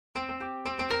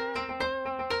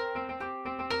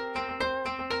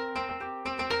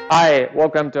Hi,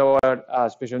 welcome to our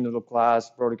special noodle class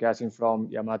broadcasting from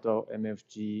Yamato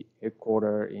MFG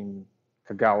headquarters in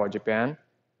Kagawa, Japan.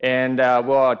 And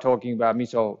we're talking about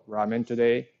miso ramen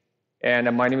today.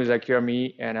 And my name is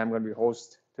Akirami, and I'm going to be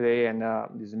host today. And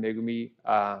this is Megumi.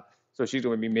 So she's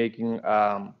going to be making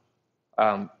ramen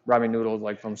noodles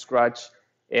like from scratch.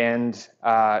 And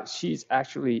she's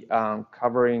actually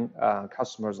covering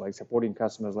customers, like supporting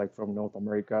customers like from North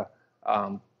America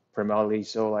primarily.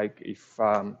 So like if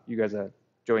you guys are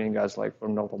joining us like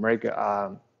from North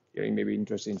America, you may be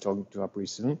interested in talking to her pretty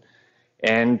soon.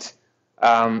 And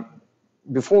um,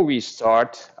 before we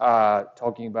start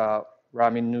talking about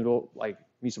ramen noodle, like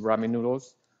miso ramen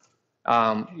noodles,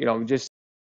 just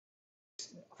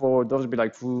for those of you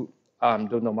like who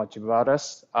don't know much about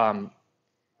us,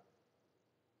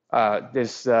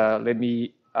 let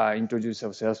me introduce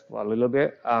ourselves a little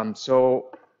bit.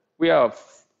 So we are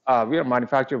a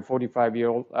manufacturer,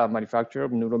 45-year-old manufacturer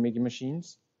of noodle making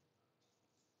machines,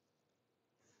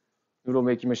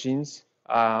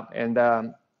 and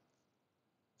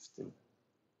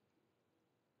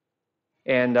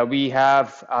we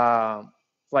have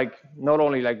like not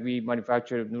only like we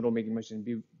manufacture noodle making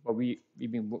machines, but we've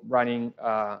been running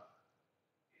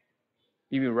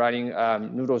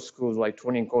noodle schools like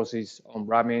training courses on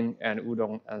ramen and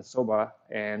udon and soba,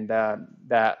 and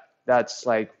that's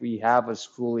like we have a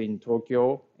school in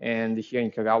Tokyo and here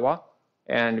in Kagawa,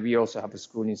 and we also have a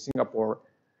school in Singapore,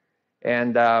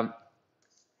 and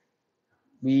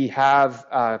we have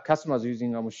customers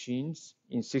using our machines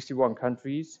in 61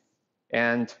 countries,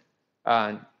 and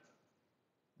uh,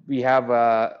 we have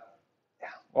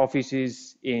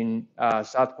offices in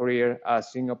South Korea,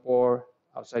 Singapore,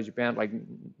 outside Japan, like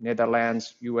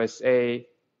Netherlands, USA,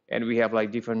 and we have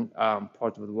like different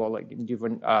parts of the world, like in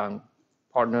different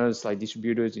partners, like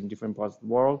distributors in different parts of the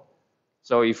world.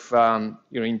 So if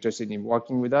you're interested in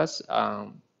working with us,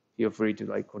 feel free to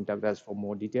like contact us for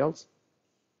more details.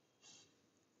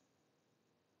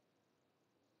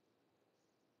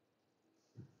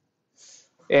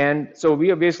 And so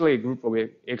we are basically a group of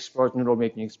experts, noodle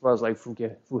making experts, like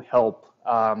who help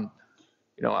our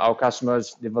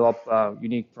customers develop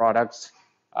unique products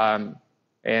um,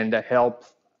 and help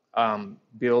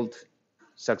build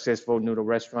successful noodle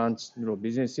restaurants, noodle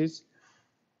businesses,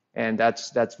 and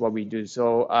that's what we do.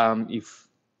 So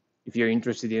if you're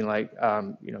interested in like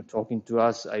talking to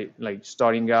us, like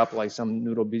starting up like some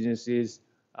noodle businesses,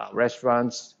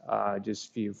 restaurants,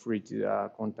 just feel free to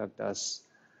contact us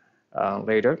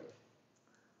later.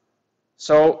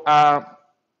 So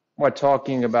we're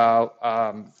talking about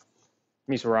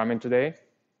miso ramen today.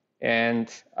 And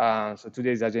so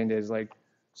today's agenda is like,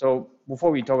 so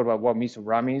before we talk about what miso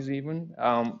ramen is even,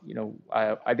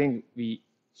 I think we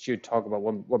should talk about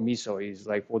what miso is,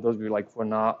 like for those of you like who are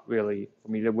not really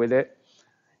familiar with it.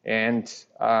 And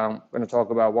we're going to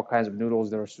talk about what kinds of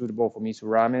noodles that are suitable for miso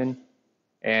ramen.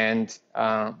 And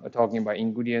we're talking about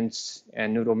ingredients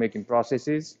and noodle making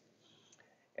processes.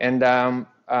 And yeah,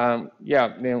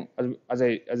 as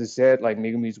I said, like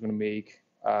Megumi is going to make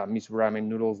miso ramen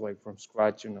noodles like from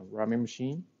scratch in a ramen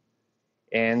machine,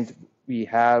 and we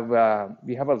have a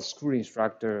school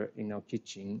instructor in our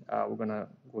kitchen. We're gonna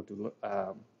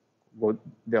go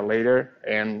there later,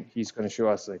 and he's gonna show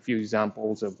us a few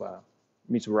examples of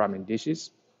miso ramen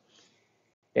dishes.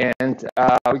 And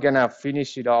we're gonna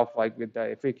finish it off like with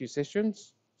the FAQ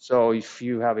sessions. So if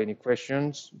you have any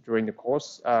questions during the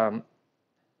course,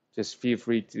 just feel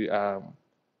free to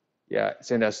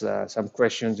send us some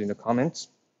questions in the comments.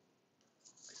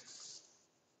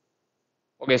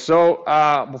 Okay, so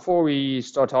before we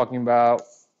start talking about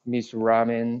miso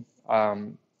ramen,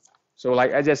 so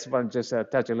like I just want to just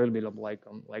touch a little bit of like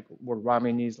what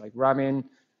ramen is. Like ramen,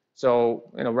 so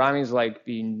ramen is like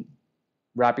being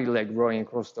rapidly like growing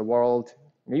across the world.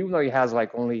 And even though it has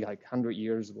like only like 100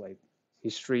 years of like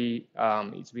history,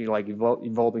 it's been like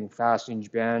evolving fast in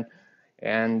Japan,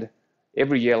 and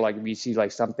every year like we see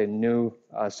like something new,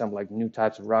 some like new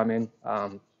types of ramen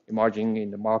emerging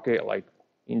in the market, like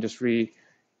industry.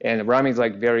 And ramen is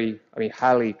like very, I mean,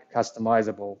 highly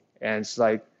customizable, and it's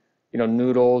like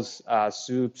noodles,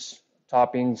 soups,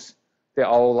 toppings, they're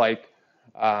all like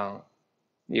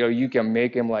you can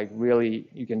make them like really,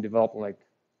 you can develop like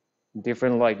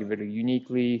different, like very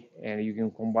uniquely, and you can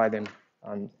combine them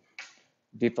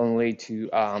differently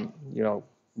to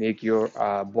make your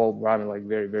bowl ramen like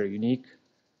very, very unique.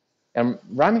 And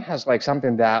ramen has like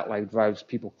something that like drives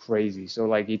people crazy. So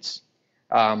like it's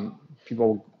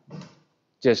people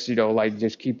just like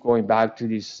just keep going back to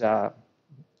this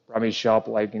ramen shop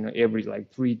like every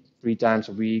like three times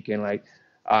a week, and like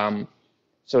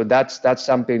So that's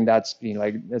something that's been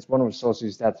like that's one of the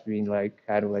sources that's been like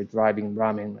kind of like driving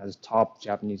ramen as top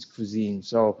Japanese cuisine.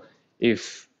 So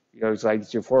if it's like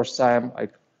it's your first time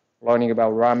like learning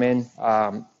about ramen,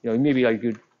 it may be like a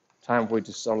good time for you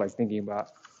to start like thinking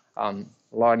about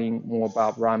learning more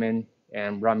about ramen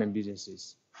and ramen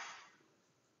businesses.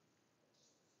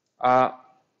 Uh,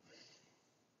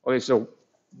 okay, so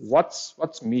what's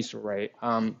miso, right?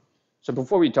 So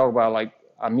before we talk about like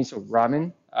miso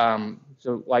ramen,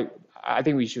 so like I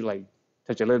think we should like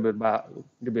touch a little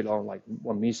bit on like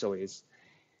what miso is.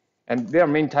 And there are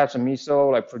many types of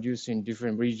miso like produced in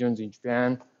different regions in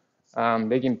Japan.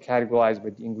 They can categorize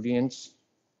by the ingredients,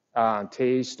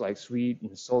 taste like sweet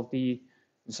and salty,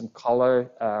 and some color.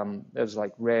 There's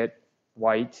like red,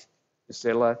 white,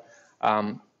 etc.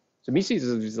 Um, so miso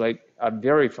is like a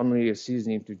very familiar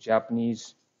seasoning to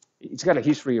Japanese. It's got a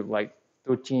history of like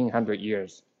 1300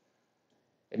 years.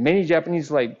 And many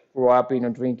Japanese like grow up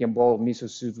drinking a bowl of miso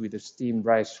soup with the steamed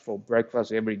rice for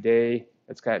breakfast every day.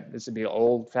 It's a bit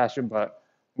old fashioned, but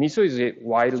miso is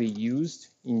widely used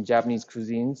in Japanese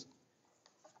cuisines.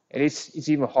 And it's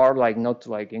even hard like not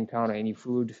to like encounter any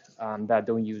food that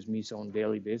don't use miso on a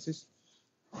daily basis.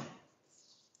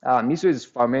 Miso is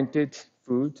fermented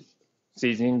food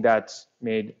seasoning that's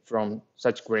made from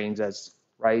such grains as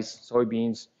rice,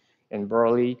 soybeans, and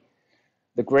barley.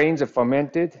 The grains are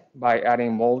fermented by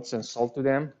adding malts and salt to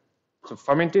them. So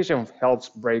fermentation helps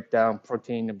break down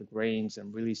protein of the grains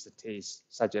and release the taste,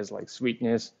 such as like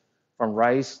sweetness from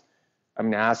rice,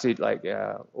 amino acid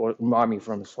or umami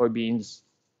from soybeans.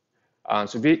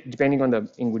 Depending on the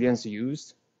ingredients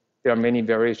used, there are many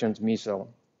variations of miso.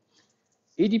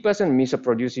 80% miso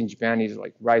produced in Japan is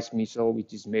like rice miso,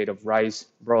 which is made of rice,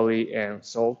 barley, and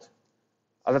salt.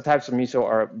 Other types of miso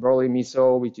are barley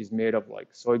miso, which is made of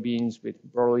like soybeans with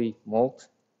barley malt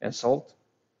and salt.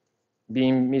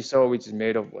 Bean miso, which is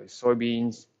made of like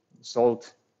soybeans,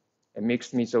 salt, and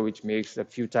mixed miso, which makes a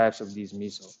few types of these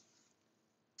miso.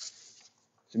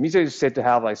 So miso is said to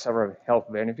have like several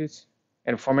health benefits,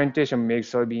 and fermentation makes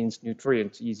soybeans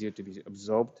nutrients easier to be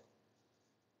absorbed.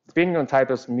 Depending on type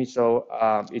of miso,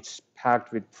 it's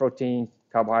packed with protein,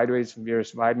 carbohydrates,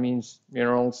 various vitamins,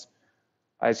 minerals,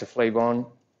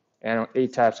 isoflavone, and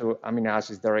 8 types of amino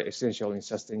acids that are essential in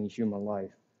sustaining human life.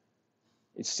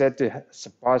 It's said to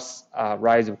suppress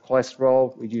rise of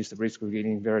cholesterol, reduce the risk of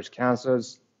getting various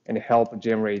cancers, and help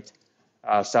generate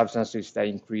substances that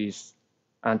increase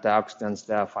antioxidants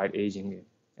that fight aging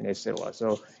and etc.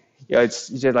 So, yeah, it's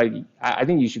just like I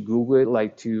think you should Google it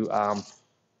like to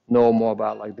know more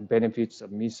about like the benefits of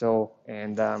miso,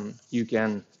 and you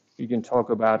can talk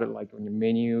about it like on your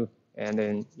menu, and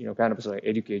then kind of like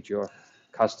educate your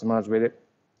customers with it.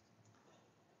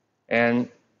 And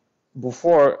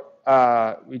before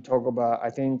we talk about, I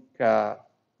think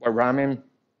what miso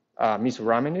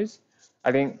ramen is.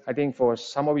 I think for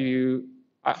some of you,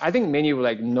 I think many would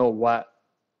like know what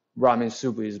ramen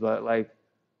soup is, but like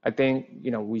I think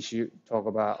we should talk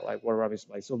about like what ramen is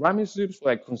like. So ramen soups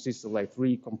like consists of like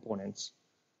three components.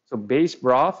 So base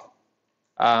broth,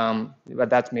 but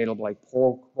that's made of like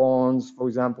pork bones, for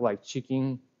example, like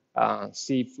chicken,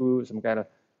 seafood, some kind of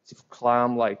seafood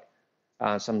clam, like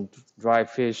some dry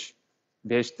fish,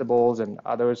 vegetables, and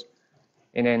others,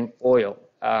 and then oil.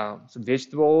 So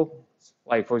vegetable,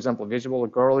 like for example, vegetable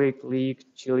garlic, leek,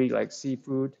 chili, like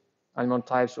seafood, animal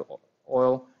types of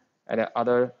oil, and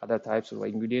other types of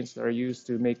like ingredients that are used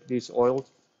to make this oil.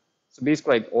 So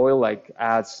basically, like oil like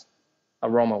adds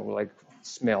aroma, like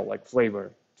smell, like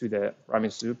flavor to the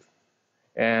ramen soup.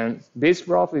 And base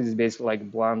broth is basically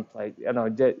like bland, like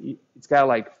it's got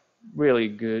like really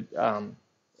good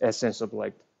essence of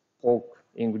like pork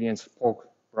ingredients, pork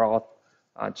broth,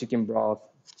 chicken broth,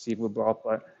 seafood broth,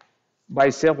 but by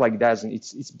itself like doesn't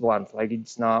it's blunt, like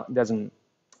it's not doesn't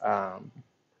um,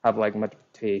 have like much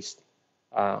taste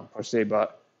per se.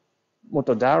 But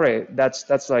motodare,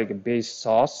 that's like a base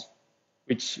sauce,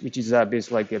 which is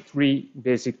based like a three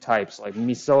basic types like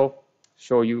miso,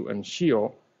 shoyu, and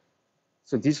shio.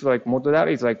 So this like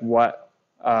motodare is like what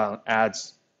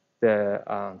adds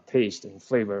the taste and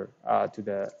flavor to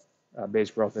the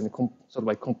base broth and sort of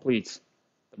like completes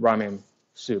the ramen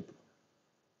soup.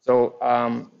 So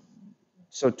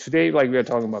so today like we are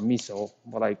talking about miso,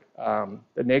 but like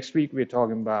the next week we're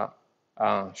talking about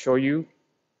shoyu,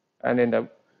 and then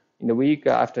in the week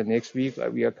after next week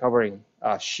like we are covering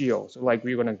shio. So like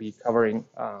we're gonna be covering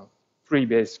three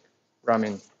basic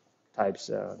ramen types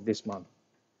this month.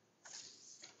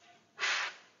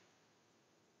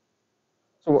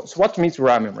 So what's miso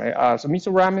ramen, right? So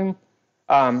miso ramen,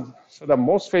 so the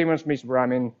most famous miso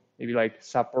ramen, maybe like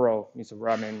Sapporo miso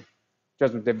ramen,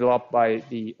 just developed by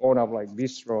the owner of like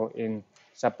bistro in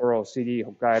Sapporo City,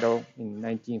 Hokkaido in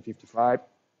 1955.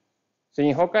 So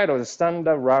in Hokkaido, the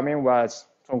standard ramen was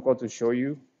tonkotsu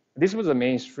shoyu. This was the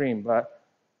mainstream, but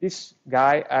this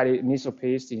guy added miso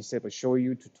paste instead of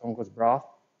shoyu to tonkotsu broth.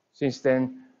 Since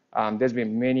then, there's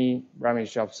been many ramen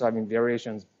shops serving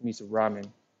variations of miso ramen.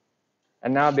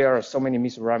 And now there are so many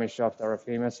miso ramen shops that are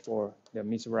famous for their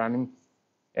miso ramen.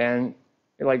 And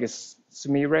like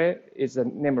Sumire is the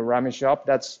name of ramen shop.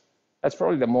 That's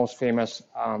probably the most famous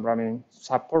ramen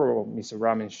Sapporo miso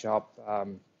ramen shop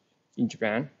in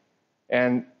Japan.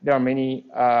 And there are many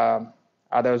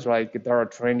others like that are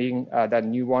trending, that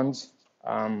new ones.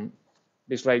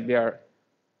 It's like there are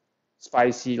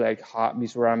spicy like hot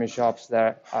miso ramen shops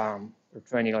that are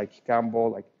trending like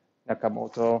Hikambo, like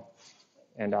Nakamoto,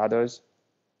 and others.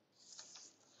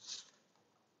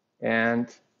 And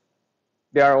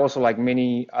there are also like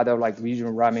many other like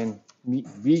regional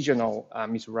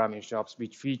miso ramen shops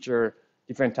which feature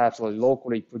different types of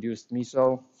locally produced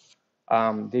miso.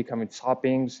 They come with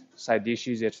toppings, side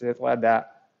dishes, etc.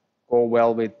 that go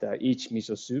well with each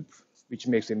miso soup, which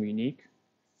makes them unique.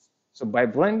 So by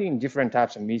blending different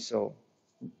types of miso,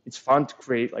 it's fun to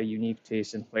create a unique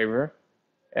taste and flavor.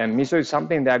 And miso is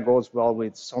something that goes well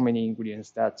with so many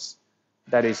ingredients.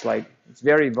 That is like it's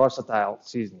very versatile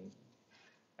seasoning.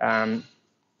 Um,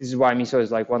 this is why miso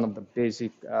is like one of the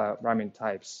basic ramen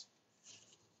types.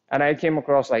 And I came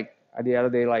across like the other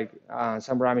day like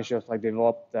some ramen shops like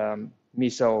developed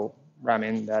miso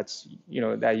ramen that's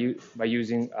that you by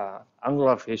using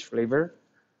anglerfish flavor,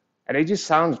 and it just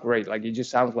sounds great. Like it just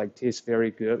sounds like tastes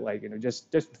very good. Like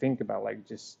just think about like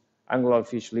just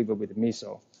anglerfish flavor with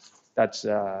miso. That's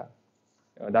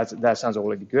that sounds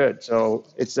already good. So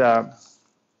it's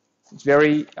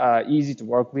very easy to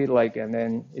work with. Like and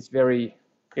then it's very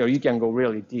you can go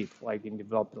really deep like in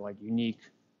developing like unique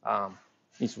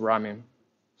miso ramen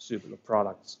soup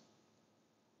products.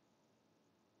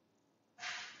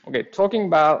 Okay, talking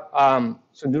about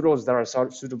so noodles that are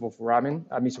suitable for ramen,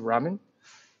 miso ramen,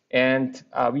 and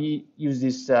we use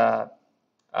this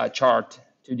chart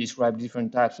to describe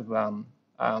different types of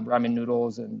ramen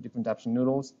noodles and different types of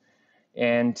noodles.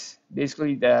 And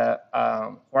basically, the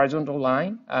horizontal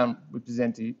line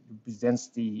represents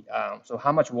the so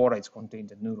how much water is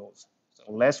contained in noodles.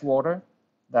 So less water,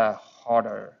 the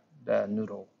harder the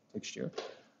noodle texture.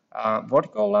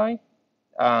 Vertical line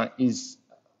is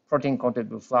protein content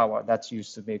with flour that's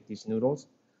used to make these noodles.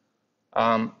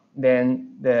 Then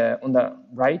on the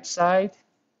right side,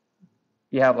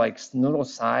 you have like noodle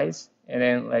size, and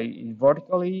then like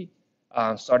vertically,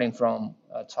 starting from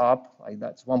top, like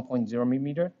that's 1.0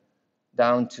 millimeter,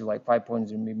 down to like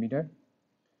 5.0 millimeter.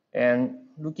 And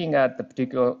looking at the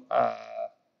particular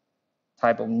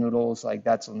type of noodles, like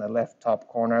that's on the left top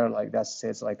corner, like that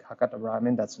says like Hakata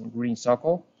ramen, that's in green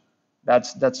circle.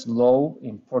 That's low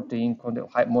in protein content,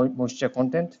 high moisture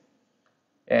content,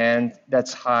 and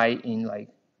that's high in like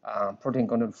protein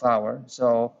content flour.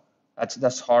 So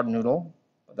that's hard noodle.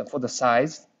 But for the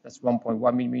size, that's 1.1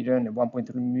 millimeter and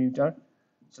 1.3 millimeter.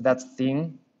 So that's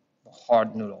thin,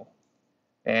 hard noodle.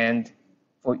 And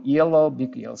for yellow,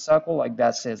 big yellow circle, like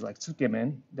that says like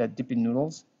tsukemen, the dipping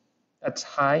noodles, that's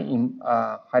high in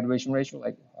hydration ratio,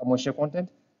 like moisture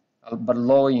content, but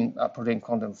low in protein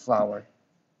content flour.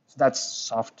 So that's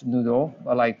soft noodle,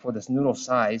 but like for this noodle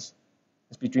size,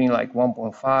 it's between like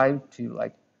 1.5 to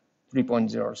like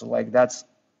 3.0. So like that's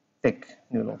thick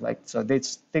noodle, like so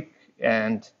that's thick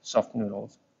and soft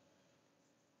noodles.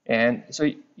 And so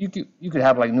you could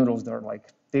have like noodles that are like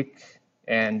thick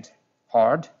and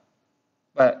hard,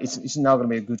 but it's not gonna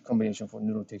be a good combination for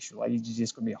noodle texture. Like it's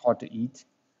just gonna be hard to eat.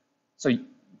 So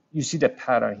you see the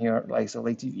pattern here, like so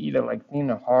like either like thin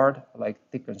and hard, or like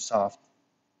thick and soft,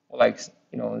 or like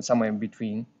somewhere in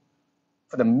between.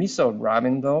 For the miso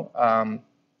ramen though,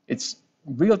 it's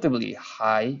relatively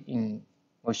high in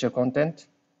moisture content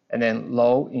and then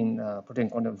low in protein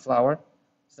content flour.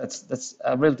 So that's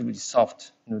a relatively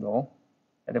soft noodle.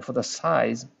 And then for the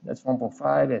size, that's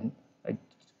 1.5 and like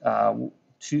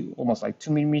two, almost like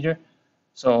 2 millimeter.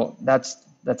 So that's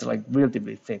like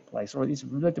relatively thick. Like so it's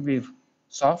relatively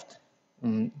soft,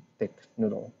 thick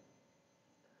noodle.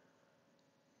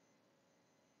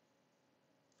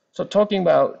 So talking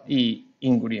about the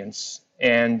ingredients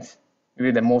and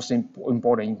maybe the most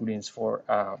important ingredients for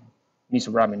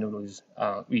miso ramen noodles,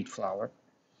 wheat flour.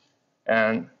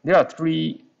 And there are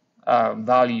three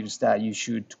values that you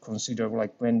should consider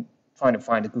like when trying to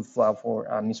find a good flour for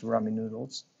miso ramen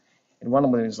noodles. And one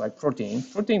of them is like protein.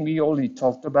 Protein we already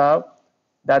talked about.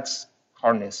 That's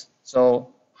hardness.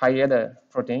 So higher the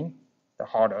protein, the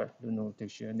harder the noodle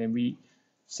texture. And then we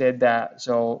said that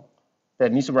so the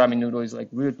miso ramen noodle is like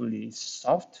really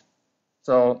soft.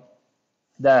 So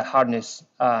the hardness,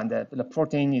 the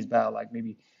protein is about like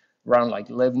maybe around like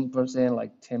 11%,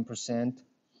 like 10%.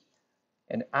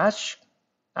 And ash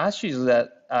is that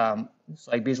it's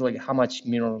like basically how much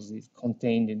minerals is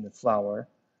contained in the flour.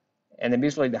 And then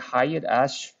basically the higher the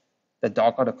ash, the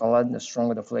darker the color, the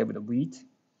stronger the flavor of the wheat.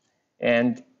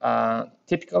 And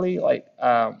typically like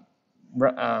miso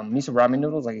ramen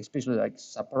noodles, like especially like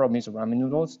Sapporo miso ramen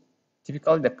noodles,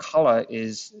 typically the color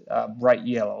is bright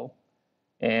yellow,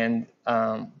 and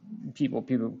people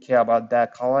care about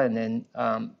that color. And then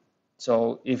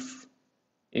so if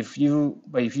you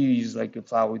use like a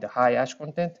flour with a high ash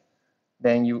content,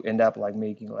 then you end up like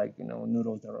making like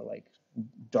noodles that are like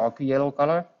dark yellow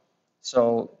color.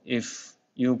 So if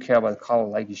you care about color,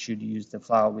 like you should use the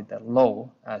flour with the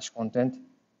low ash content.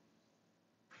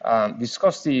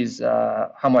 Viscosity is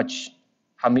how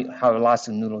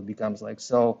elastic noodle becomes like.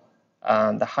 So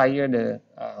the higher the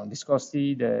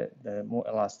viscosity, the more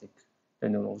elastic the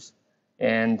noodles.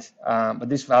 And but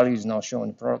this value is not shown in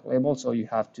the product label, so you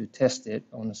have to test it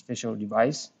on a special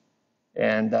device.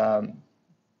 And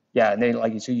yeah, and then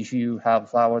like so if you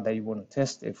have flour that you want to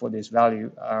test it for this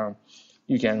value,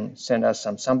 you can send us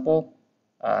some sample.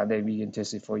 Then we can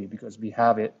test it for you because we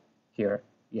have it here.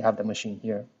 We have the machine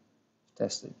here to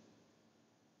test it.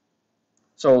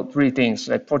 So three things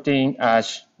like protein,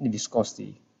 ash, and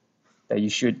viscosity that you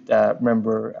should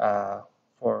remember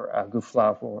for good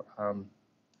flour for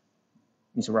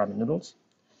miso ramen noodles.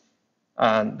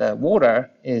 And the water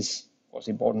is of course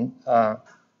important.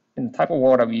 And the type of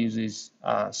water we use is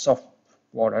soft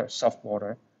water, soft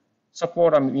water. Soft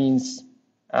water means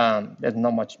there's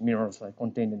not much minerals like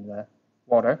contained in the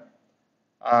water.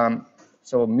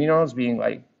 So minerals being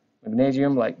like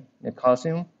magnesium, like the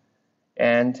calcium,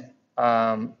 and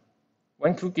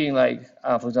when cooking, like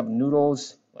for example,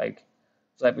 noodles, like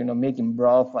it's like making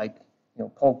broth, like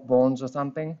pork bones or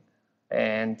something,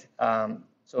 and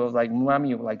so like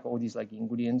umami of like all these like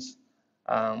ingredients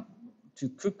to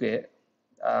cook it,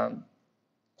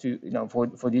 to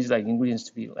for these like ingredients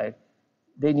to be like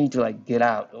they need to like get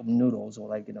out of noodles or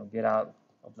like get out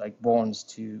of like bones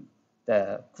to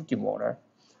the cooking water.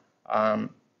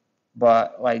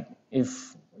 But like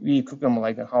if we cook them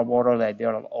like in hot water, like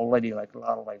there are already like a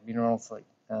lot of like minerals like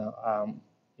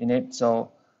in it,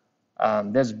 so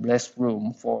there's less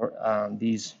room for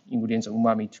these ingredients of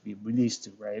umami to be released,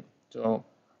 right? So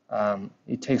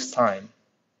it takes time.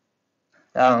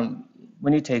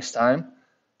 When it takes time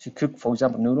to cook, for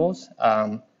example, noodles,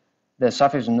 the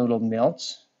surface of noodle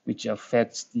melts, which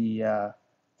affects the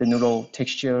noodle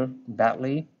texture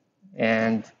badly.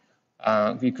 And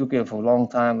if we cook it for a long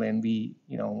time, and we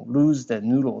lose the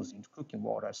noodles in cooking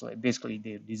water, so basically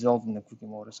they dissolve in the cooking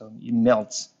water, so it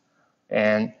melts.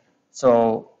 And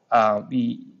so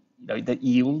the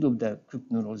yield of the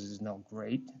cooked noodles is not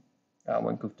great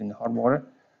when cooked in hot water.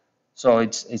 So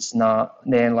it's not.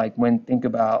 Then like when think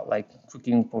about like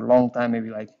cooking for a long time, maybe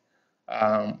like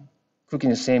cooking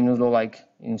the same noodle like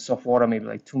in soft water maybe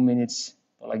like 2 minutes,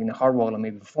 but like in hard water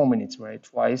maybe 4 minutes, right?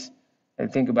 Twice.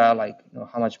 And think about like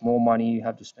how much more money you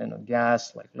have to spend on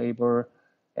gas, like labor,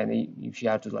 and if you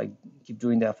have to like keep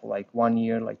doing that for like 1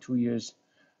 year, like 2 years.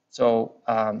 So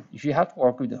if you have to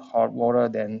work with the hard water,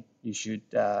 then you should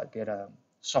get a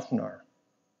softener,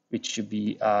 which should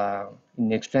be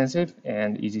inexpensive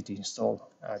and easy to install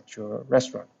at your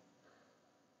restaurant.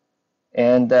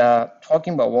 And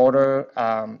talking about water,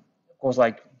 of course,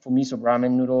 like for miso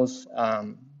ramen noodles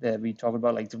that we talked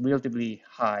about, like it's relatively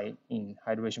high in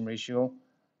hydration ratio.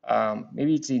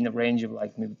 Maybe it's in the range of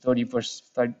like maybe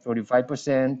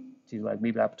 35% to like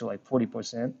maybe up to like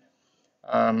 40%.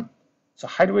 So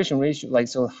hydration ratio, like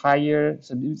so higher,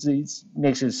 so it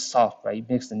makes it soft, right? It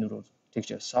makes the noodle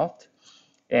texture soft.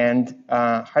 And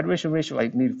hydration ratio,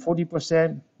 like maybe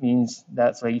 40% means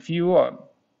that's like if you are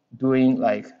doing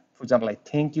like, for example, like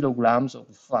 10 kilograms of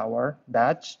flour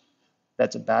batch,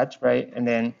 that's a batch, right? And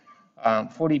then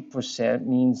 40%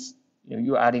 means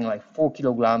you're adding like 4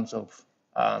 kilograms of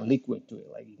liquid to it,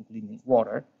 like including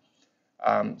water.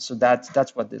 So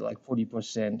that's what the like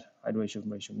 40% hydration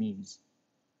ratio means.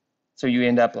 So you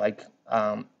end up like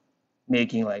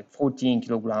making like 14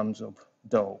 kilograms of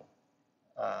dough.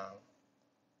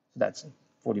 That's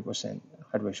 40%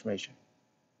 hydration ratio.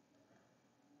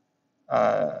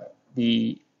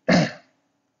 The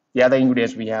the other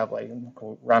ingredients we have like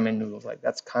called ramen noodles, like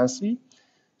that's kanshi.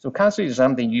 So kanshi is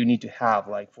something you need to have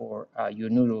like for your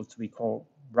noodles to be called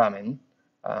ramen.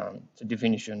 It's a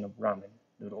definition of ramen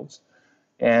noodles.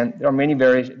 And there are many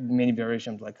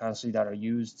variations like kanshi that are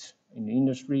used in the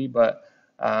industry, but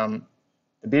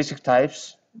the basic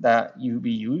types that you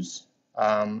be used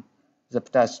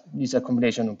is a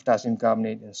combination of potassium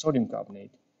carbonate and sodium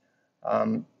carbonate.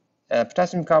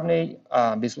 Potassium carbonate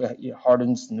basically it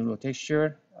hardens the noodle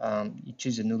texture. It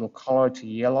changes the noodle color to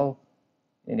yellow,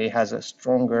 and it has a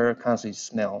stronger constant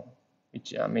smell,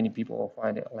 which many people will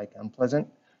find it like unpleasant.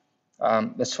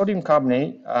 The sodium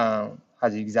carbonate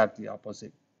has exactly the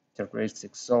opposite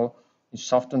characteristics. So it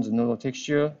softens the noodle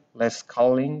texture, less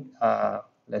coloring,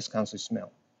 less constant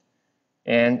smell.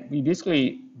 And we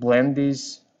basically blend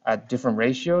these at different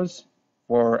ratios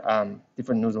for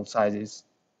different noodle sizes.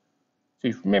 So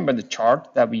if you remember the chart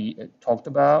that we talked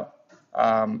about,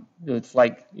 it's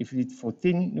like if it's for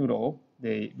thin noodle,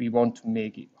 we want to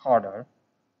make it harder.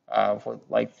 For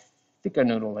like thicker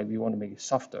noodle, like we want to make it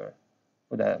softer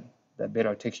for the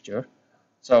better texture.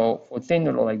 So for thin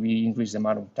noodle, like we increase the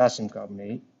amount of potassium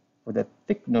carbonate. For the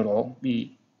thick noodle,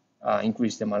 we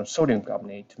increase the amount of sodium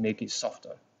carbonate to make it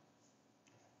softer.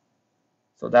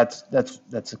 So that's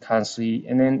a kansi.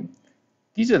 And then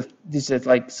these are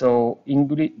like so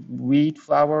ingredient wheat,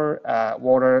 flour,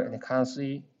 water, and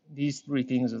kansi. These three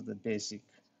things are the basic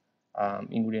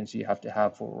ingredients you have to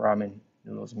have for ramen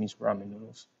noodles, miso ramen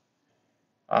noodles.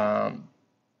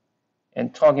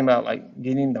 And talking about like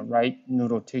getting the right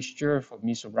noodle texture for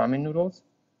miso ramen noodles.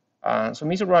 So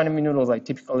miso ramen noodles like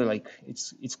typically like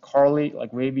it's curly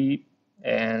like wavy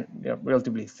and they're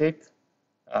relatively thick,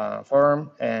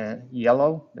 firm and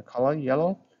yellow, the color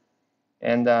yellow.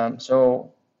 And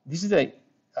so this is the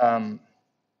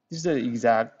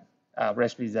exact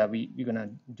recipes that we're gonna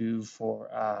do for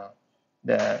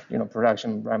the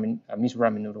production ramen miso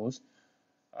ramen noodles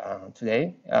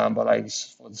today. But like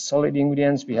for the solid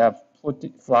ingredients, we have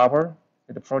flour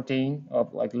with a protein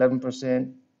of like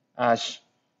 11%, ash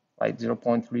like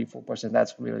 0.34%.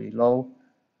 That's really low.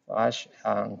 Ash,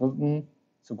 gluten.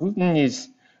 So gluten is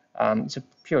it's a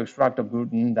pure extract of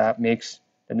gluten that makes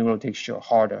the noodle texture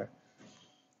harder.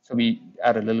 So we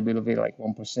add a little bit of it, like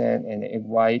 1%, and egg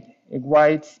white. Egg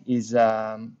white is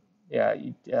yeah,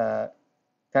 it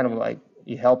kind of like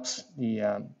it helps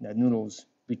the noodles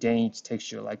retain its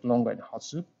texture like longer in hot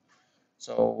soup.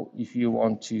 So if you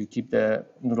want to keep the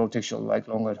noodle texture like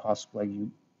longer in hot soup, like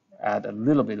you add a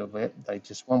little bit of it, like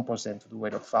just 1% to the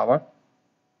weight of flour.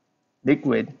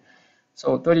 Liquid,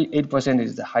 so 38%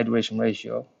 is the hydration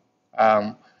ratio.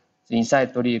 So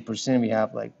inside 38%, we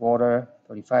have like water,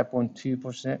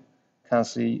 35.2%,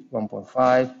 calcium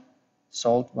 1.5,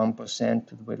 salt 1%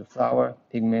 to the weight of flour,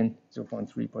 pigment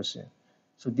 0.3%.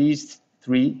 So these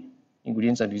three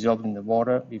ingredients are dissolved in the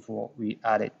water before we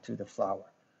add it to the flour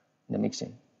in the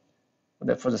mixing.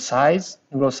 For the size,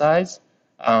 noodle size,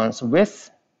 so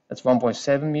width, that's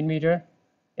 1.7 millimeter,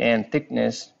 and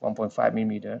thickness 1.5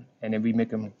 millimeter, and then we make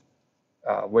them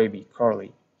wavy,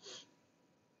 curly.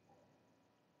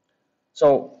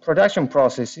 So production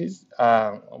processes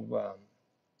of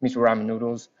miso ramen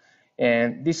noodles,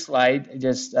 and this slide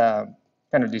just kind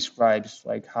of describes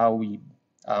like how we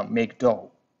make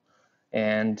dough,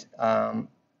 and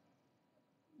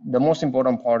the most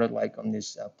important part of like on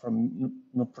this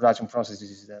production process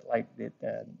is that like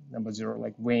the number zero,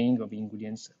 like weighing of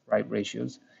ingredients, right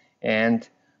ratios, and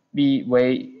we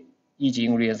weigh each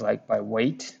ingredient like by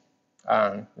weight,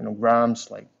 grams,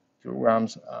 like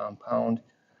kilograms, pound,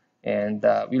 and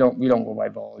we don't go by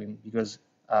volume because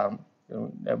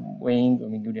the weighing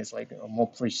of ingredients like are more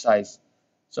precise.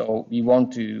 So we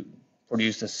want to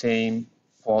produce the same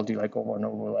quality like over and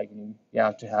over. Like you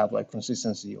have to have like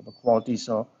consistency of the quality.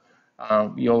 So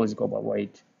we always go by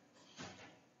weight.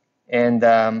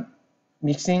 And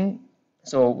mixing.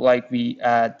 So like we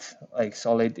add like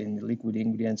solid and liquid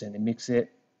ingredients and then mix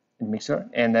it in the mixer.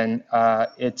 And then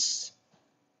it's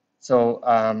so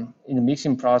in the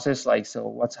mixing process, like so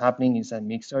what's happening inside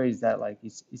mixer is that like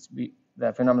it's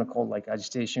the phenomenon called like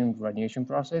agitation granulation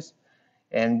process.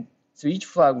 And so each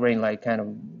flour grain like kind of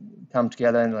come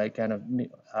together and like kind of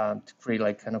to create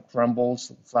like kind of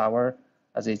crumbles flour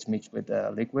as it's mixed with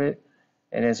the liquid.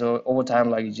 And then so over time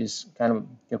like it just kind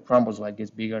of crumbles, like gets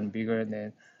bigger and bigger, and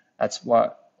then that's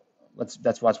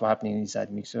what's happening inside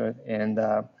the mixer. And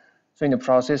so in the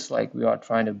process, like we are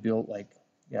trying to build like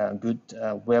good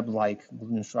web-like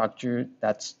gluten structure.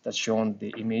 That's shown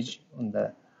the image on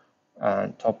the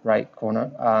top right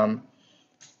corner.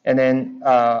 And then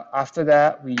after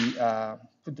that, we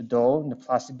put the dough in the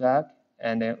plastic bag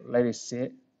and then let it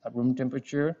sit at room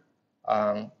temperature.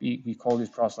 We call this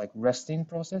process like resting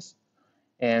process.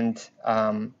 And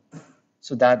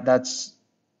so that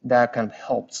kind of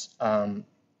helps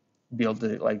build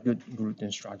the like good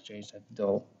gluten structure inside the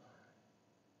dough.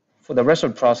 For the rest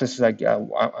of the process, like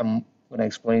I'm gonna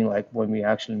explain like when we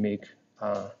actually make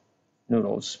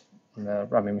noodles in the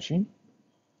ramen machine.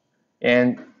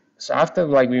 And so after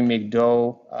like we make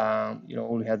dough,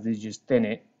 all we have to do is just thin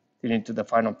it to the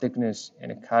final thickness,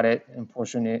 and then cut it and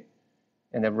portion it,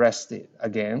 and then rest it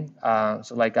again.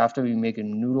 So like after we make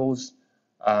noodles,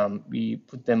 we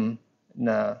put them in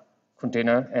a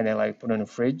container and then like put in the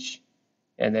fridge,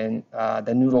 and then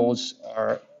the noodles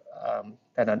are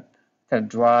kind of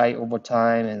dry over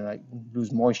time and like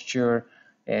lose moisture,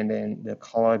 and then the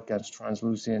color gets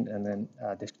translucent, and then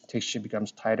the texture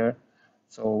becomes tighter.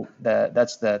 So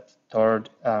that's the third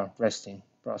resting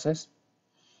process,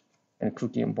 and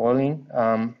cooking and boiling.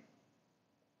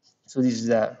 So this is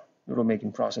the noodle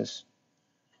making process.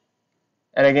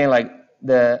 And again, like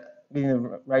the getting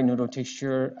the right noodle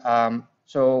texture.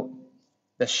 So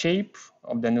the shape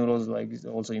of the noodles like is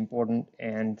also important,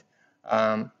 and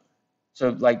um, so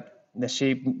like the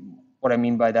shape. What I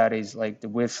mean by that is like the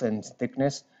width and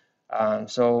thickness.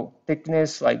 So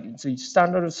thickness, like so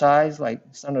standard size, like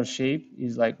standard shape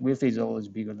is like width is always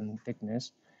bigger than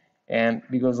thickness, and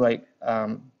because like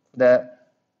the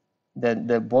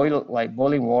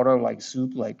boiling water like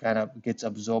soup like kind of gets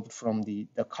absorbed from the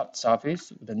cut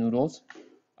surface of the noodles.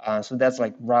 So that's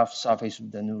like rough surface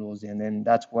of the noodles, and then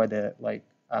that's where the like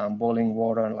boiling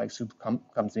water and like soup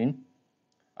comes in.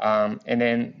 And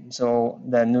then so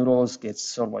the noodles gets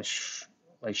sort of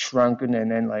like shrunken,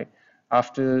 and then like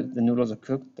after the noodles are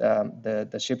cooked,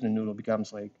 the shape of the noodle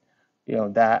becomes like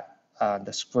that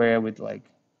the square with like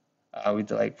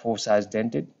four sides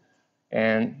dented,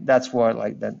 and that's where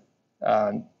the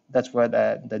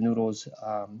noodles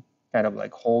kind of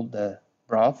like hold the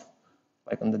broth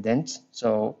like on the dents.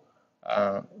 So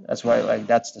that's why like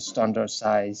that's the standard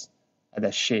size,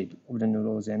 the shape of the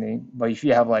noodles. And then, but if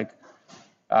you have like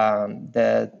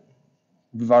the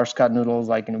reverse cut noodles,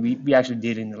 like we actually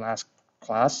did in the last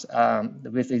class, the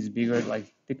width is bigger,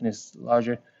 like thickness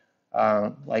larger,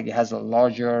 like it has a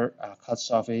larger cut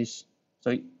surface,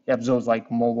 so it absorbs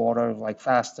like more water like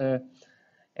faster,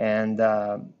 and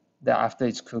after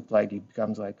it's cooked, like it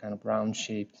becomes like kind of round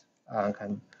shaped, kind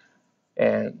of,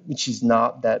 and which is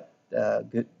not that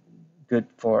good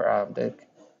for the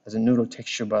as a noodle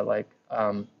texture, but like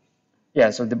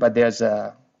yeah. So but there's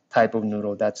a type of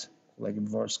noodle that's like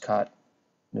reverse cut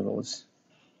noodles.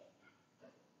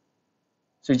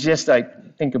 So just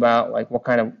like think about like what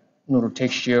kind of noodle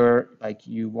texture like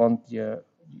you want your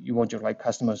like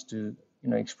customers to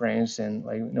experience, and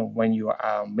like when you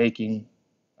are making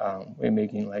we're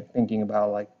making like thinking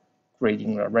about like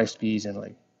creating recipes, and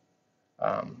like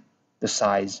the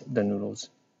size of the noodles.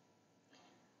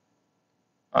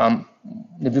 Um,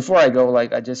 Before I go,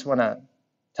 like I just want to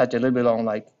touch a little bit on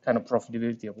like kind of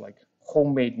profitability of like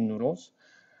homemade noodles.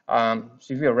 So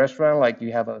if you're a restaurant, like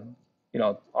you have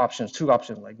options, two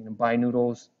options, like buy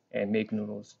noodles and make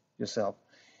noodles yourself.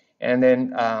 And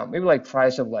then maybe like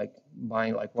price of like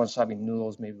buying like one serving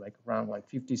noodles, maybe like around like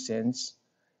 50 cents,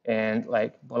 and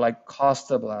like but like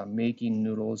cost of making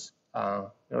noodles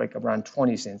like around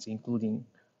 20 cents, including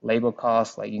labor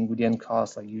costs, like ingredient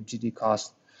costs, like utility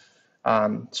costs.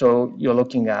 So you're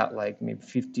looking at like maybe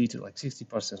 50 to like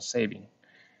 60% saving.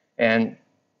 And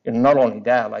not only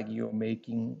that, like you're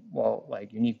making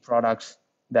like unique products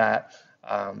that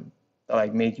that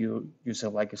like make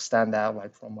yourself like a standout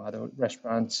like from other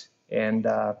restaurants, and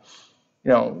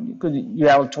you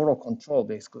have total control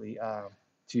basically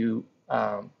to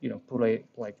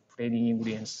put put any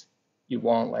ingredients you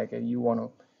want, like you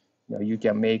want to you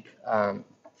can make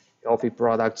healthy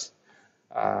products,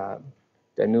 uh,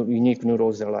 the unique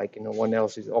noodles that like no one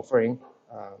else is offering.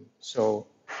 So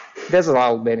there's a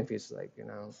lot of benefits like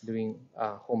doing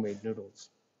homemade noodles.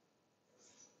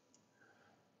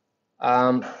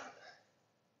 Um,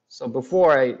 so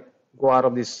before I go out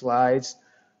of these slides,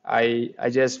 I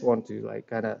just want to like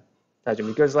kind of touch on,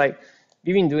 because like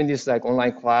we've been doing this like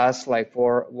online class like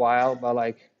for a while, but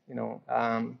like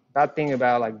bad thing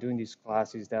about like doing this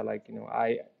class is that like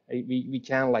we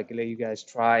can't like let you guys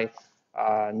try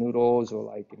noodles, or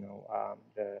like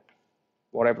the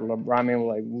whatever ramen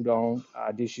like udon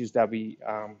dishes that we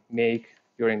make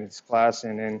during this class.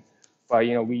 And then but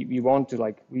we want to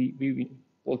like we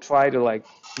will try to like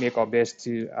make our best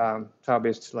to try our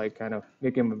best to like kind of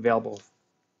make them available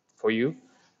for you.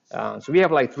 So we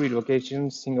have like three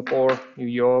locations: Singapore, New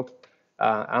York,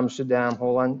 Amsterdam,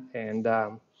 Holland. And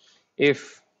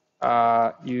if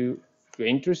you're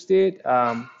interested,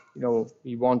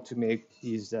 we want to make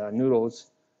these noodles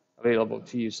available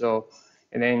to you. So,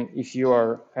 and then if you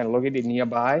are kind of located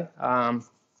nearby,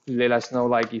 let us know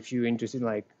like if you're interested in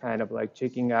like kind of like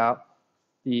checking out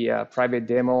the private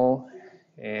demo,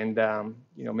 and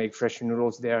make fresh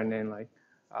noodles there, and then like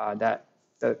that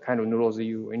the kind of noodles that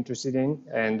you're interested in.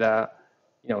 And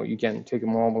you can take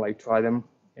them home, like try them,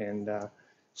 and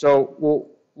so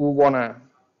we'll wanna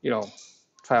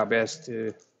try our best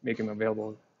to make them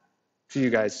available to you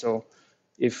guys. So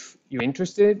if you're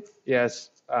interested, yes,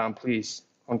 please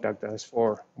contact us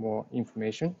for more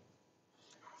information.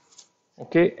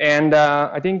 Okay, and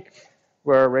I think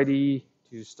we're ready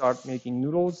to start making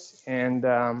noodles. And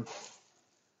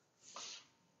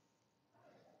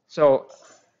so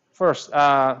first,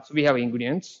 so we have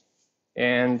ingredients,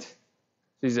 and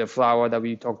this is a flour that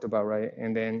we talked about, right?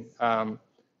 And then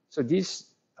so this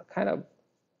kind of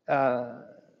uh,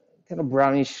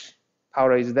 brownish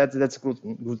powder is that's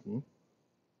gluten.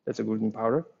 That's a gluten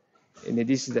powder, and then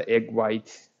this is the egg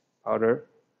white powder.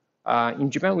 In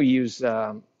Japan, we use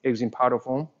eggs in powder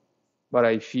form, but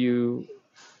if you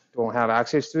don't have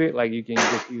access to it, like you can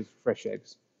just use fresh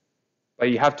eggs. But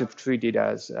you have to treat it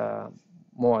as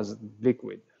more as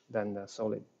liquid than the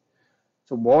solid.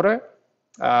 So water,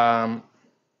 um,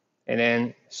 and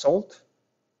then salt,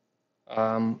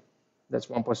 that's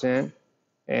 1%,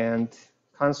 and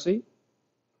kanshi.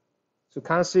 So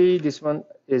kanshi, this one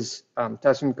is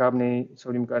calcium carbonate,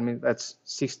 sodium carbonate, that's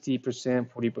 60%,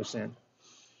 40%.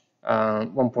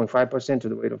 1.5% to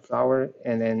the weight of flour,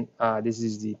 and then this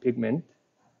is the pigment,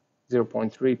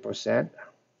 0.3%.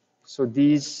 So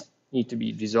these need to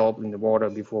be dissolved in the water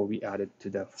before we add it to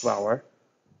the flour,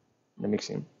 the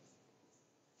mixing.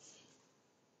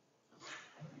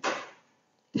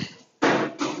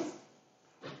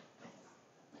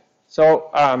 So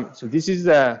this is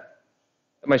the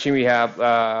machine we have,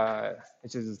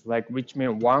 which is like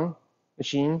Richmond 1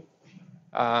 machine.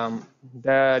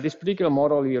 This particular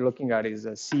model you're looking at is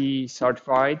a C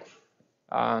certified.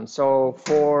 So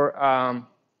for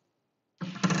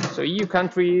so EU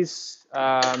countries,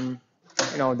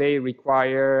 they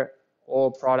require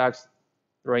all products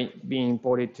being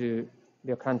imported to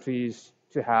their countries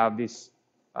to have this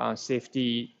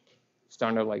safety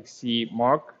standard like C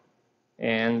mark.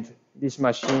 And this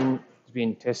machine has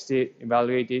been tested,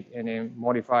 evaluated, and then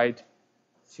modified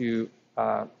to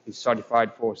be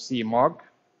certified for C mark.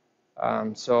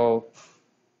 So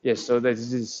yes, so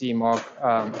this is C mark.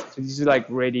 So this is like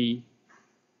ready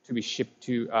to be shipped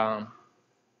to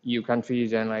EU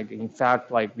countries, and like in fact,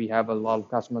 like we have a lot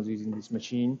of customers using this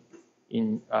machine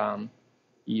in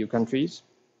EU countries.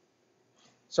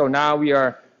 So now we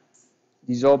are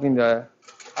dissolving the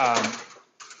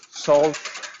salt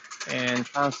and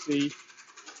kanshi,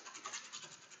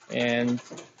 and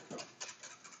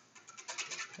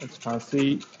it's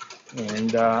kanshi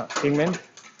and pigment,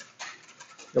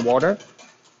 the water.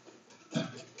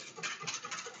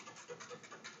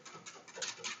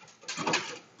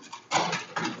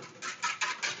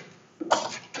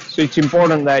 So it's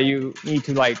important that you need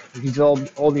to like dissolve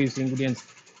all these ingredients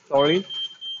thoroughly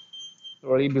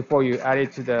before you add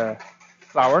it to the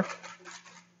flour.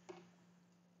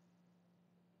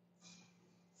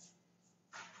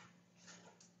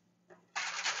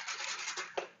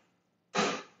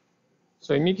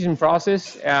 So in mixing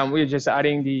process, we're just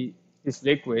adding this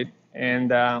liquid,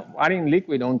 and adding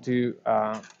liquid onto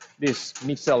this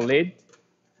mixer lid,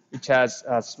 which has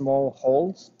small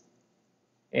holes,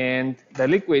 and the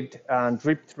liquid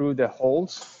drip through the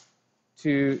holes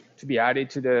to be added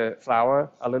to the flour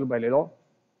a little by little.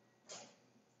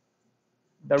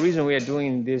 The reason we are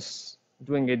doing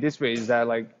it this way is that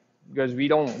like because we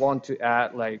don't want to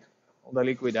add like all the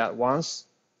liquid at once.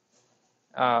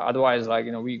 Otherwise, like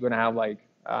we're gonna have like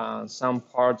some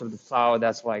parts of the flour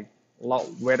that's like a lot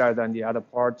wetter than the other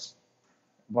parts.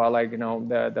 But like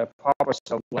the purpose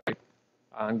of like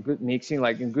good mixing,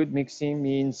 like in good mixing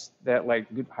means that like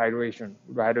good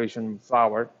hydration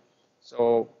flour.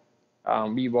 So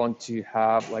we want to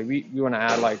have like we want to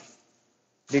add like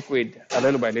liquid a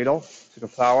little by little to the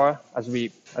flour as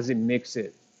it mix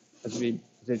it as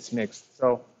it's mixed.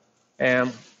 So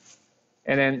and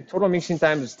then total mixing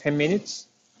time is 10 minutes.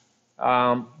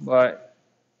 But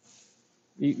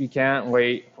we can't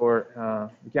wait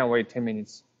 10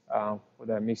 minutes for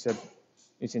the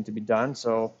mixing to be done.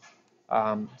 So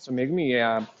so me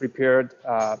prepared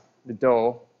the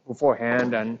dough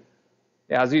beforehand, and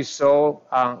as you saw,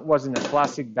 it was in a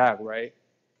plastic bag, right?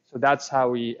 So that's how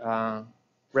we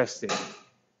rest it.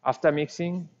 After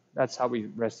mixing, that's how we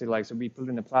rest it. Like so, we put it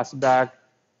in a plastic bag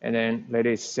and then let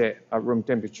it sit at room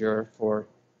temperature for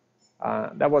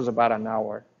that was about an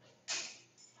hour.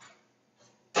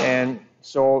 And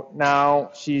so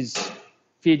now she's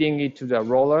feeding it to the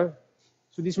roller.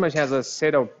 So this machine has a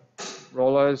set of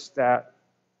rollers that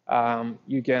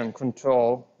you can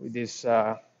control with this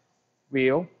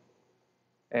wheel,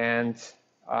 and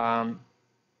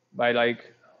by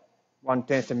like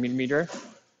 1/10 millimeter.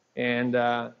 And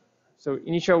So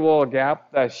initial roller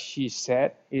gap that she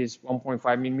set is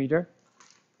 1.5 millimeter.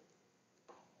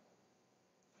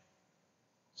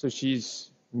 So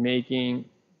she's making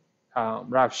a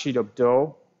rough sheet of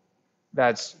dough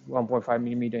that's 1.5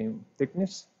 millimeter in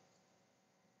thickness.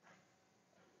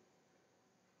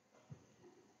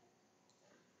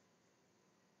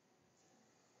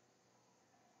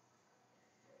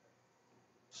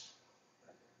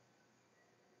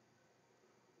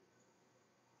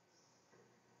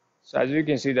 So as you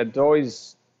can see, the dough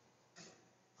is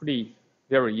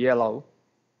very yellow.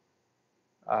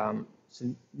 So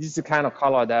this is the kind of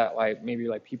color that like maybe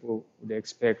like people would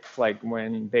expect like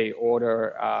when they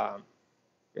order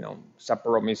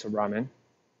Sapporo miso ramen.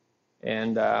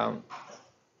 And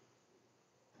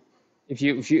if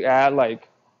you add like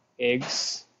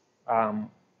eggs,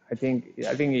 I think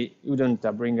it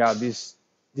wouldn't bring out this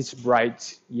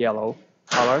bright yellow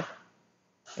color.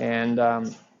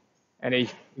 And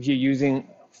if you're using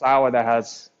flour that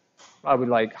has probably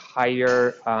like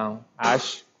higher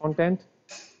ash content,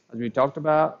 as we talked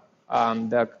about,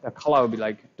 the color will be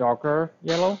like darker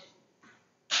yellow.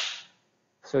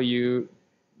 So you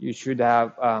should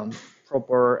have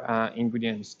proper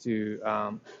ingredients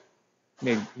to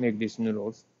make these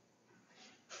noodles.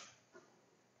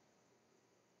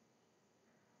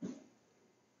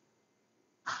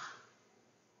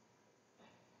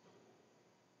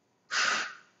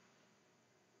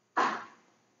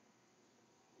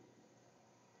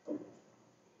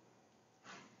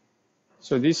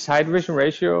 So this hydration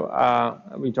ratio,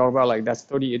 we talk about like that's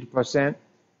 38%,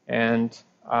 and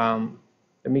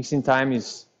the mixing time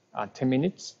is 10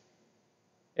 minutes.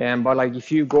 And but like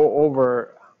if you go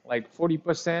over like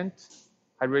 40%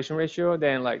 hydration ratio,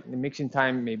 then like the mixing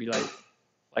time maybe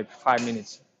like 5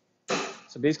 minutes.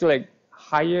 So basically, like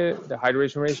higher the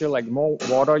hydration ratio, like more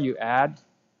water you add,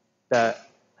 the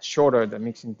shorter the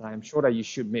mixing time, shorter you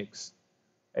should mix.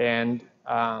 And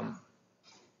for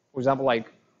example,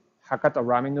 like Hakata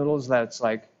ramen noodles, that's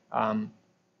like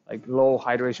low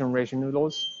hydration ratio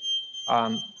noodles.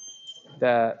 Um,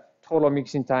 the total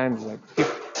mixing time is like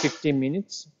 15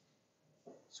 minutes.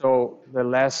 So the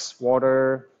less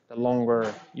water, the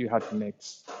longer you have to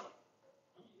mix.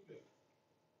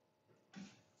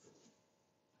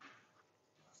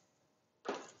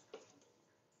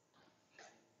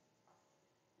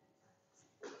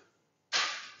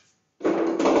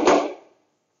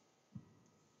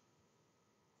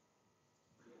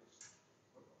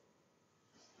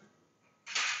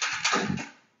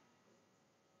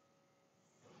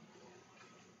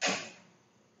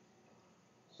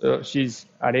 So she's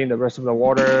adding the rest of the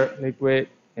water liquid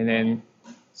and then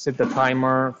set the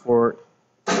timer for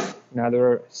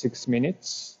another 6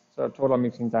 minutes. So total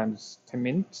mixing time is 10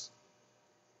 minutes.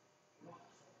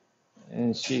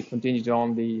 And she continues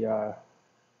on the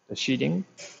sheeting.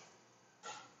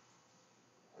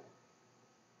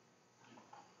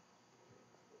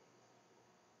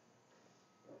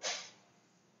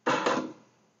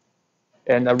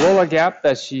 And the roller gap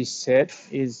that she set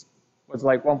was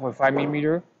like 1.5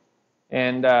 millimeter.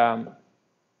 And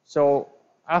so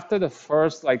after the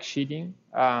first like sheeting,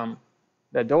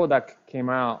 the dough that came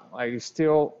out like it's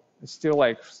still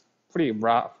like pretty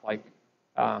rough, like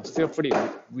still pretty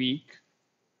weak.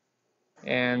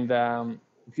 And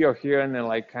if you're here and then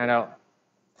like kind of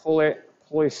pull it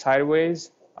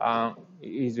sideways, it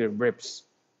easily rips.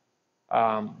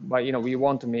 But we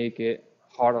want to make it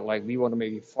harder, like we want to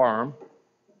make it firm.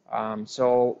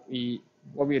 So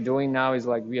what we are doing now is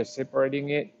like we are separating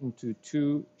it into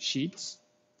two sheets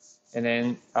and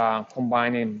then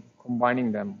combining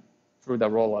them through the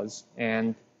rollers.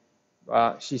 And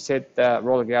she set the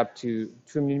roller gap to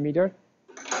 2 millimeter,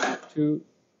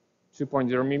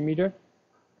 2.0 millimeter.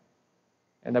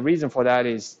 And the reason for that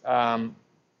is so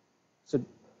it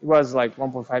was like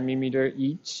 1.5 millimeter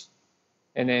each,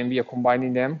 and then we are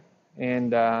combining them,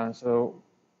 and so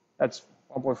that's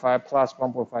 1.5 plus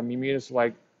 1.5 millimeters,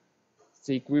 like it's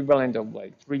the equivalent of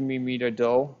like 3 millimeter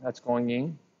dough that's going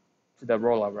in to the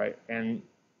roller, right? And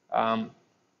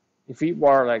if it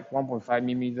were like 1.5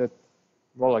 millimeter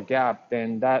roller gap,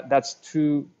 then that's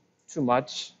too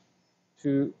much,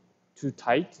 too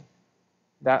tight.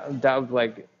 That would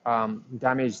like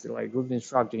damage the like gluten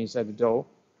structure inside the dough.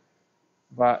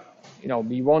 But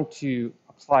we want to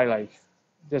apply like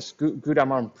this good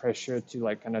amount of pressure to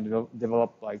like kind of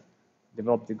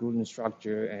develop the gluten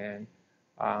structure. And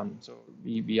so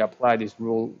we apply this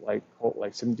rule like called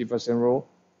like 70% rule.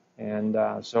 And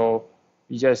so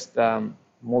we just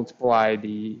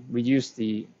reduce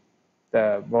the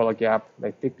roller gap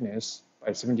like thickness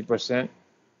by 70%.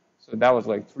 So that was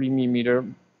like 3 millimeter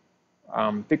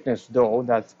thickness dough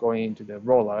that's going into the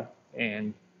roller.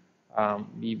 and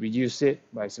we reduce it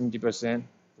by 70%,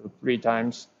 so 3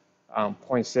 times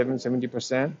 0.7,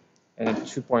 70%, and then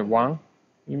 2.1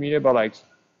 millimeter. But like,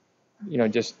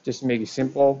 just make it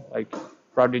simple, like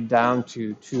brought it down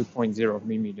to 2.0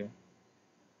 millimeter.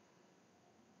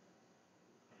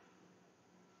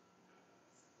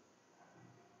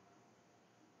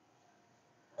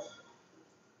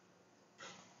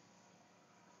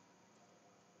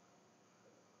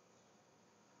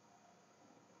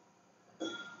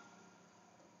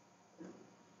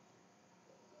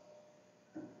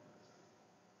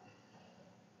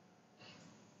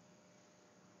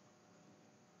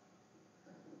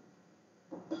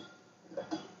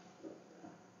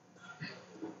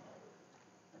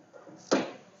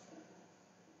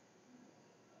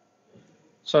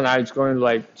 So now it's going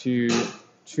like to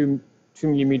two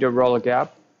millimeter roller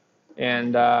gap,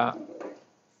 and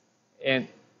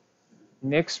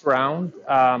next round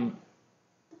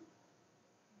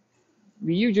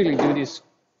we usually do this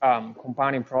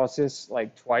compounding process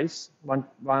like twice,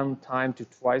 one time to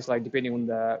twice, like depending on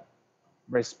the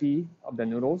recipe of the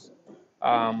noodles.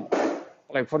 Um,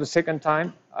 like for the second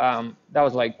time, that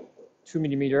was like 2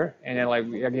 millimeter, and then like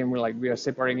we are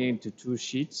separating it into 2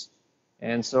 sheets,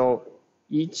 and so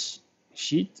each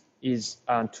sheet is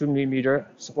 2 millimeter,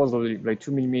 supposedly like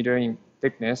 2 millimeter in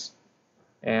thickness,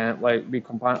 and like we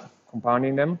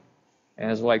compounding them, and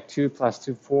it's like 2 plus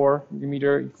 2, 4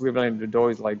 millimeter equivalent. The dough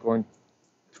is like going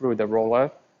through the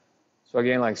roller. So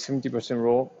again, like 70%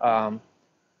 roll,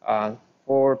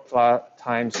 4 plus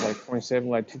times like 0.7,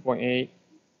 like 2.8,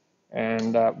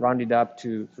 and round it up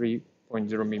to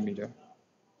 3.0 millimeter.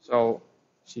 So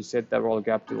she set that roll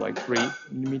gap to like 3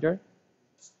 millimeter.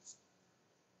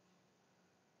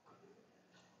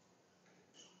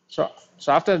 So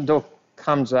after the dough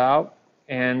comes out,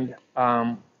 and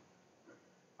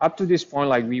up to this point,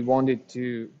 like we wanted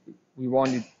to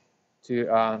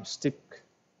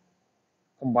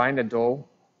combine the dough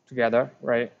together,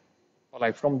 right? But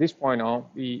like from this point on,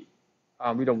 we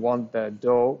don't want the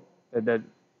dough, the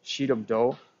sheet of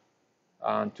dough,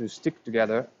 to stick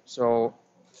together. So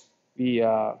we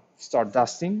start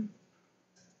dusting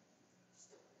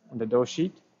on the dough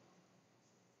sheet.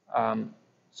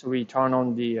 So we turn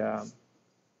on the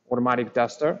automatic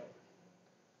duster,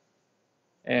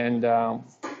 and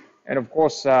of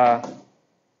course,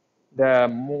 the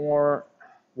more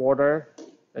water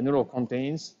the noodle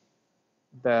contains,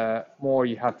 the more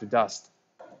you have to dust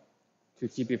to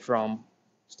keep it from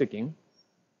sticking.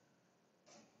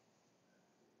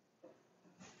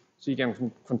 So you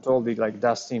can control the like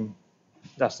dusting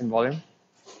volume.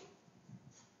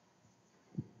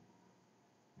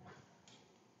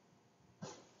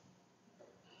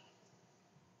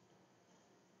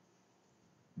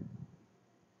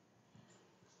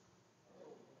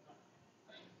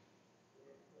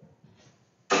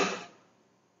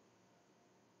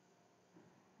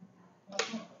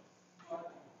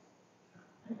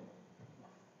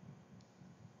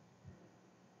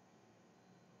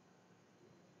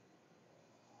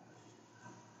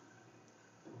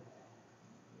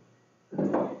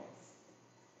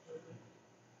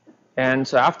 And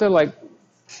so after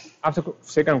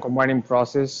second combining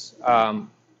process, so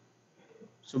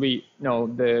we know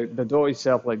the dough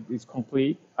itself like is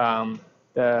complete.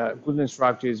 The gluten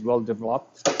structure is well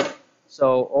developed.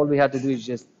 So all we have to do is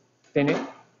just thin it,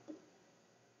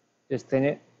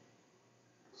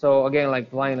 So again, like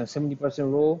applying a 70%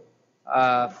 rule.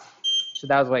 So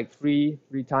that was like 3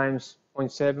 times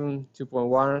 0.7,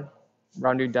 2.1,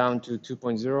 rounded down to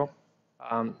 2.0.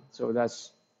 So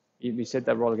that's, we set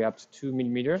that roller gap to 2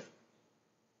 millimeter.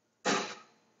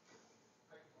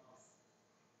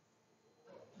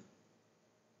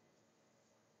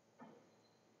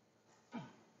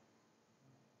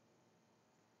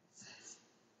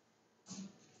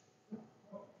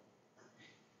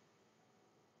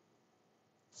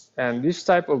 And this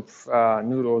type of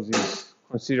noodles is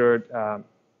considered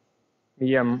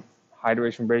medium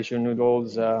hydration ratio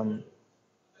noodles,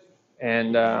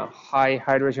 and high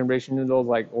hydration ratio noodles,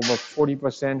 like over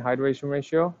 40% hydration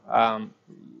ratio.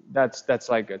 That's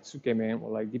like a tsukemen,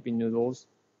 or like dipping noodles.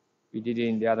 We did it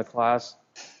in the other class,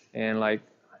 and like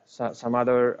some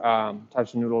other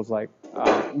types of noodles like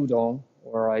udon,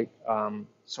 or like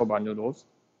soba noodles.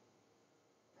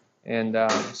 And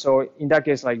so in that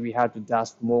case, like we had to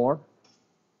dust more,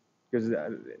 because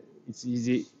it's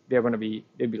easy. They'd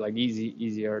be like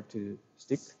easier to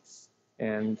stick.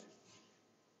 And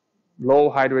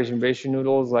low hydration ratio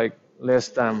noodles, like less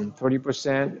than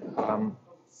 30%,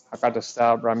 Hakata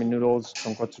style ramen noodles,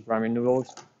 tonkotsu ramen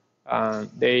noodles,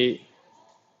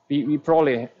 we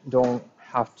probably don't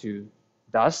have to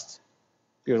dust,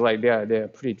 because like they're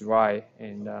pretty dry,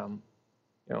 and you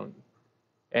know,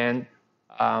 and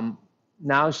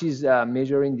now she's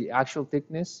measuring the actual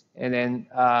thickness, and then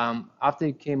after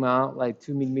it came out like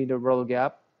 2 millimeter roller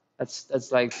gap,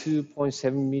 that's like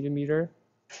 2.7 millimeter.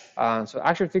 So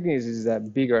actual thickness is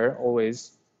bigger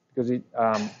always because it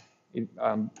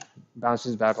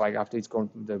bounces back like after it's gone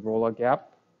through the roller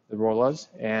gap, the rollers,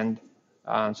 and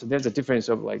so there's a difference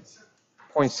of like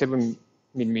 0.7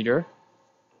 millimeter,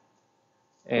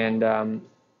 and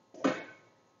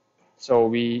so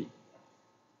we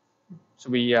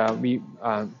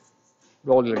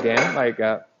roll it again like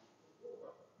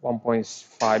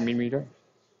 1.5 millimeter.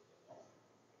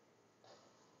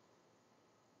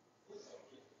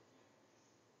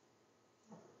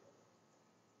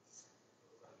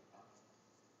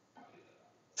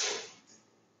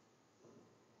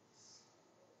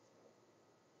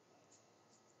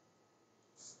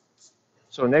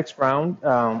 So next round,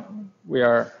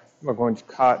 we're going to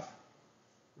cut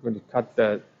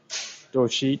the dough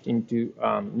sheet into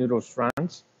noodle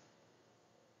strands,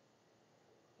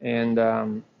 and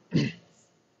and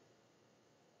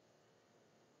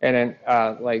then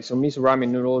like so miso ramen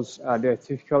noodles, they're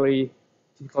typically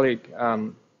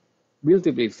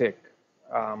relatively thick,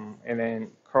 and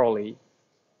then curly,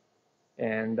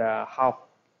 and how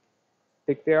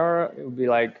thick they are, it would be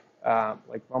like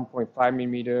 1.5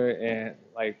 millimeter and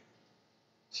like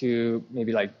to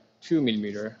maybe like 2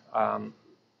 millimeter.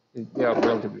 They are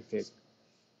relatively thick,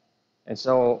 and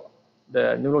so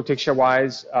the noodle texture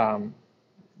wise,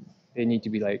 they need to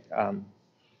be like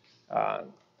uh,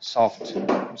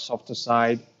 softer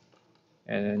side,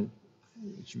 and then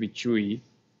it should be chewy.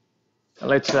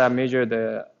 Let's measure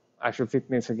the actual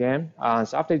thickness again.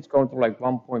 So after it's gone through like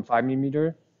 1.5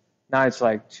 millimeter, now it's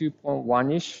like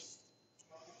 2.1 ish,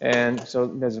 and so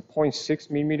there's a 0.6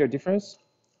 millimeter difference.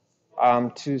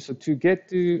 To get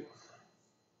to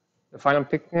the final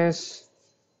thickness,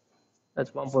 that's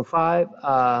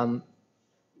 1.5.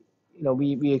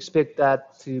 We expect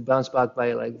that to bounce back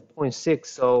by like 0.6,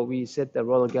 so we set the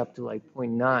roller gap to like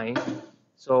 0.9.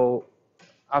 So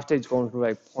after it's going through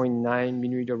like 0.9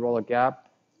 millimeter roller gap,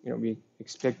 we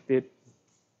expect it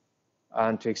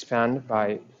to expand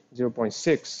by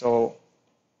 0.6. So zero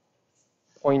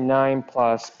point 0.9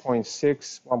 plus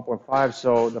 0.6, 1.5.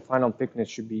 So the final thickness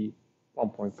should be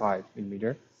 1.5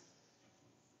 millimeter.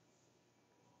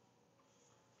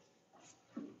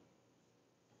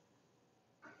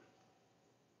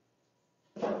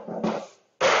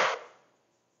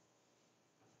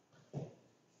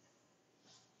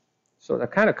 So the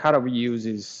kind of cutter we use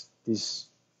is this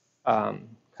kind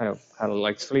of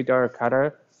like sliotar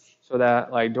cutter, so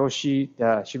that like the sheet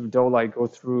of dough like go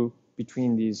through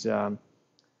between these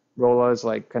rollers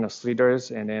like kind of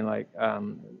sliters, and then like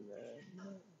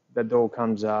the dough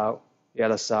comes out the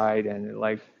other side, and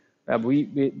like we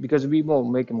because we will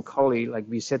make them curly, like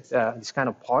we set these kind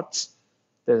of pots,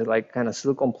 they're like kind of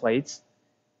silicone plates,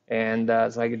 and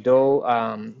it's like dough,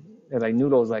 like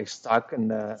noodles like stuck in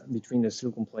between the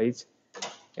silicone plates,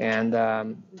 and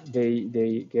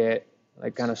they get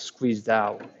like kind of squeezed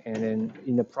out, and then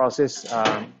in the process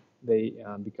they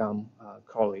become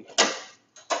curly.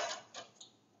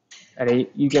 And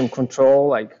you can control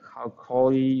like how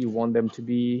curly you want them to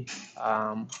be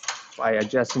by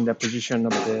adjusting the position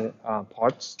of the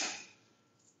parts.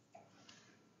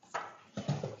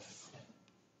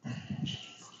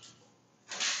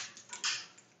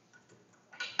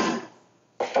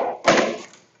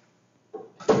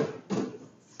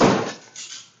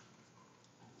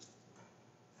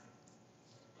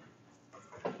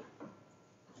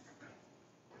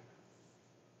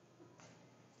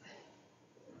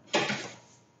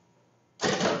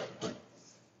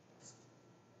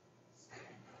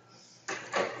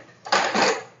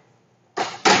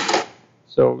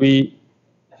 So we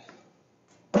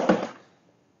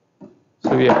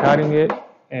are cutting it,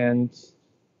 and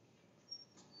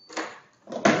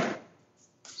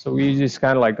so we use this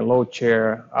kind of like a low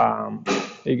chair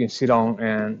you can sit on,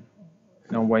 and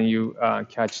when you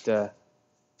catch the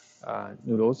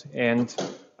noodles, and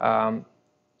so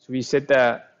we set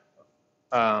the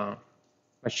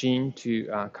machine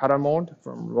to cutter mode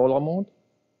from roller mode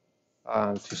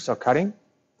to start cutting,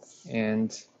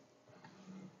 and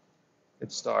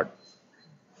let's start.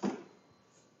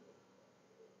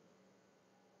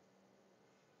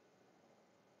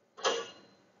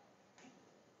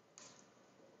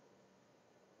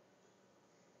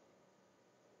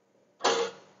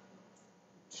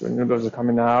 So noodles are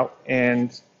coming out,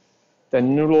 and the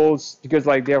noodles, because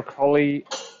like they're curly,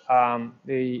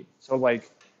 they sort of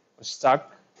like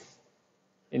stuck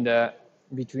in the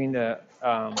between the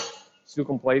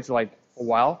silicone plates like a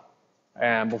while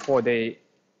and before they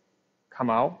come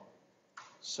out.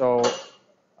 So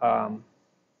it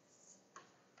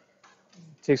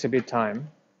takes a bit time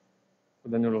for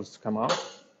the noodles to come out.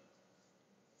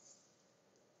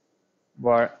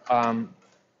 But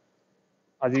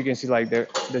as you can see, like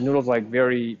the noodles like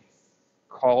very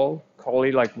cold,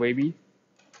 like wavy,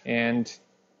 and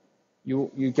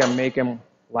you can make them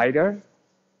lighter.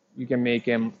 You can make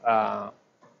them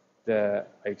the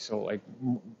like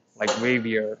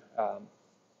wavier.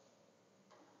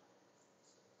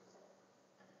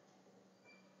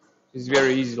 It's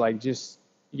very easy. Like just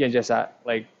you can just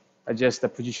like adjust the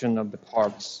position of the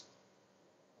parts,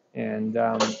 and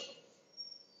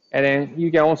then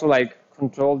you can also like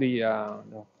control the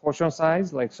portion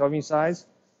size, like serving size.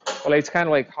 But it's kind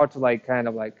of like hard to like kind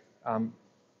of like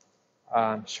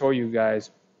show you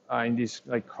guys in these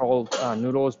like cold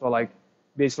noodles. But like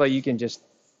basically you can just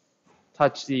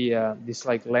touch the this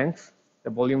like length, the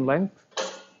volume length,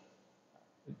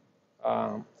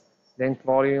 um, length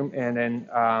volume, and then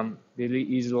really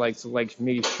easy like to like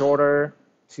make it shorter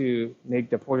to make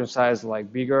the portion size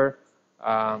like bigger,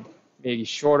 make it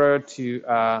shorter to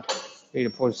make the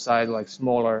portion size like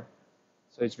smaller.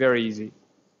 So it's very easy.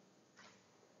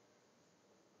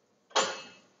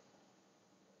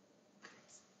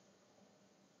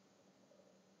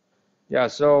 Yeah,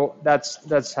 so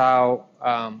that's how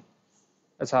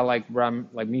like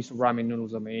miso ramen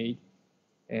noodles are made,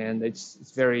 and it's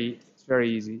very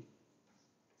easy.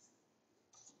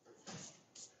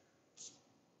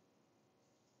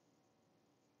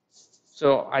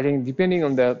 So I think depending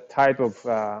on the type of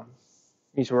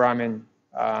miso ramen,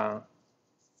 uh,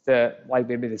 the like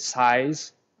maybe the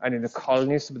size and then the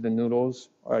colorness of the noodles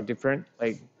are different,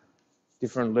 like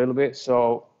different a little bit.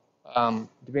 So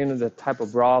depending on the type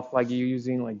of broth like you're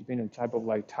using, like depending on the type of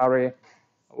like tare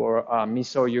or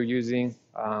miso you're using,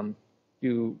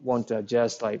 you want to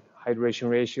adjust like hydration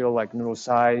ratio, like noodle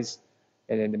size,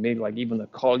 and then maybe like even the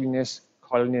colorness,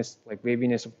 like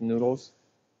waviness of the noodles.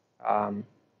 Um,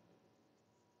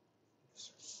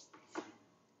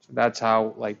 so that's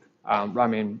how like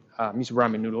miso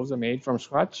ramen noodles are made from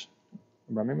scratch,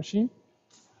 ramen machine.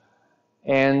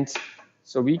 And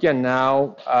so we can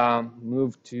now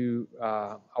move to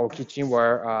our kitchen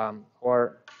where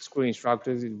our school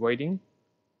instructors is waiting.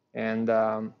 And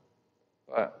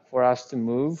for us to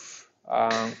move,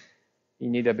 you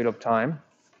need a bit of time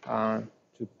to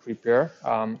prepare.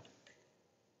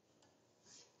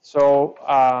 So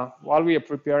while we are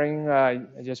preparing, I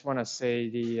just want to say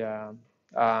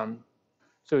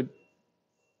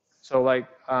so like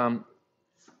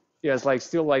yeah, it's like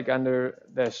still like under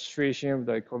the situation of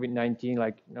the COVID-19,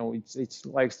 like it's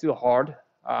like still hard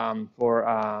for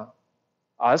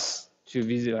us to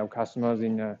visit our customers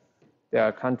in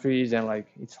their countries, and like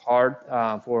it's hard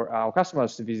for our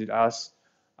customers to visit us.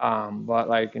 But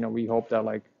like we hope that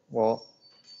like well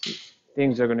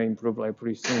things are gonna improve like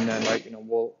pretty soon, and like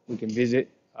we can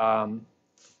visit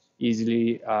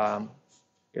easily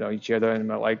each other, and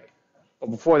like but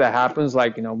before that happens,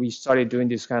 like we started doing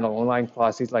this kind of online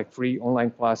classes, like free online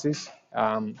classes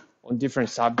on different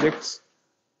subjects.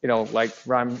 Like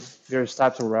various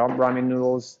types of ramen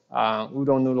noodles,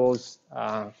 udon noodles,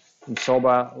 and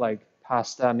soba, like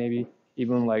pasta, maybe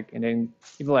even like, and then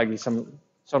even like some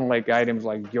like items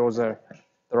like gyoza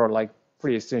that are like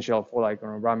pretty essential for like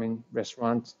ramen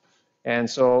restaurants. And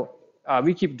so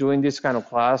we keep doing this kind of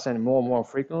class and more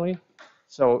frequently.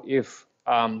 So if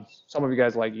some of you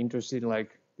guys like interested in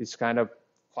like this kind of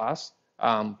class,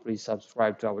 please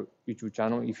subscribe to our YouTube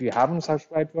channel. If you haven't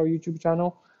subscribed to our YouTube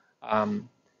channel, um,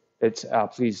 let's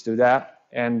please do that.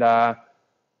 And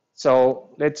so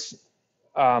let's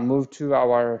move to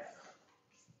our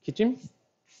kitchen.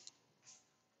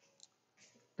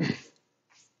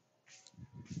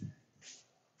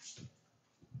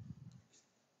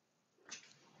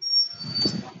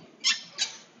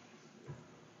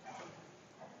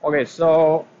 Okay,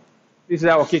 so this is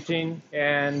our kitchen,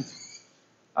 and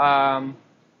um,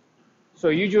 so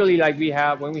usually like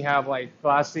when we have like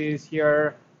classes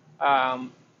here,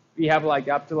 um, we have like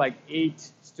up to like 8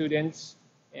 students,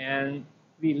 and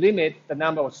we limit the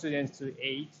number of students to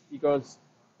 8 because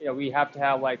we have to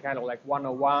have like kind of like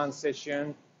one-on-one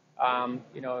session.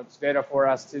 It's better for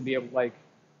us to be able to like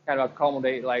kind of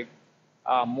accommodate like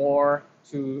more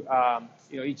to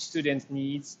each student's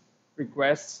needs,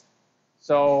 requests.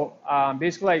 So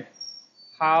basically, like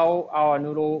how our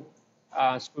noodle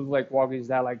school like work is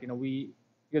that like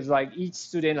because like each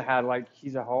student had like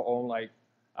his or her own like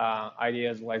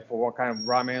ideas like for what kind of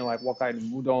ramen, like what kind of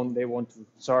udon they want to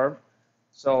serve.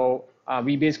 So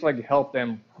we basically like help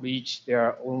them reach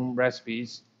their own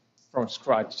recipes from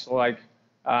scratch. So like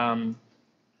Um,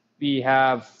 we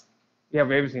have we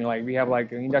have everything. Like we have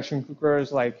like induction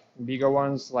cookers, like bigger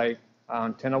ones, like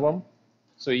 10 of them.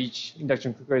 So each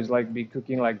induction cooker is like be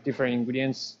cooking like different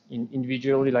ingredients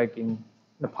individually, like in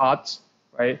the pots,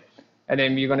 right? And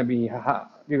then you're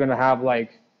gonna have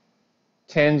like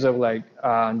tens of like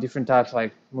different types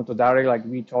like motodari, like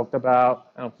we talked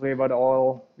about, flavored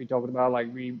oil. We talked about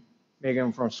like we make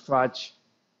them from scratch,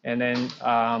 and then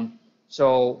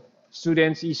so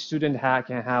each student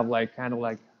can have like kind of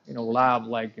like lab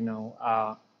like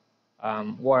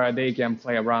where they can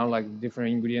play around like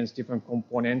different ingredients, different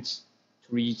components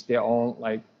to reach their own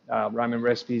like ramen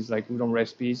recipes, like udon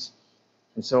recipes.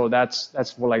 And so that's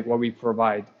what like what we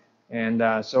provide. And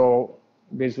so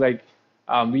basically, like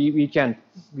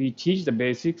we teach the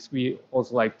basics. We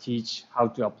also like teach how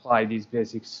to apply these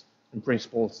basics and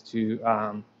principles to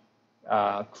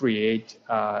create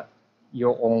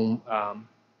your own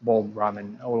bowl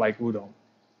ramen or like udon.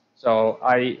 So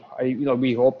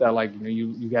we hope that like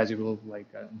you guys will like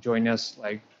join us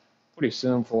like pretty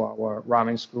soon for our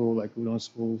ramen school, like udon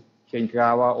school here in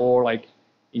Kagawa, or like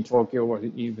in Tokyo or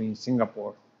even in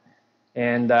Singapore.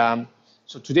 And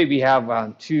so today we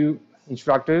have two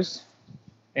instructors,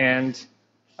 and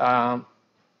um,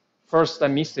 first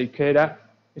Mr. Ikeda.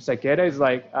 Mr. Ikeda is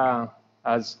like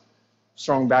has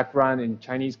strong background in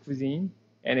Chinese cuisine,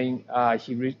 and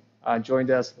then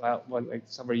joined us like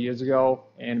several years ago,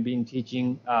 and been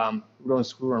teaching udon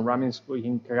school and ramen school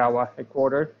in Kagawa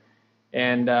headquarters.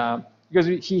 And because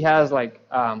he has like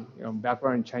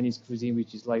background in Chinese cuisine,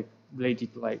 which is like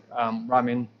related to like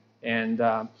ramen,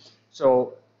 and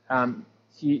so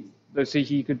he let's say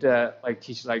he could like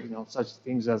teach like such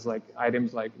things as like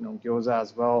items like gyoza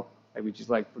as well, like, which is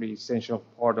like pretty essential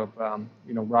part of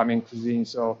ramen cuisine.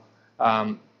 So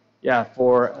yeah,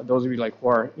 for those of you like who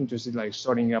are interested like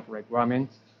starting up like ramen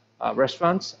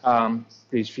restaurants,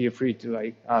 please feel free to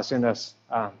like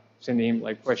send him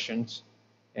like questions.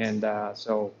 And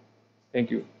so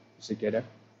thank you, Mr. Geda.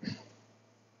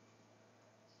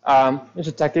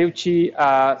 Mr.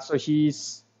 Takeuchi, so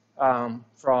he's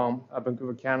from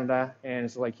Vancouver, Canada, and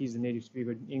so like he's a native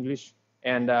speaker in English,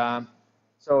 and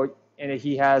and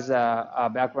he has a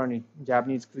background in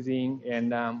Japanese cuisine,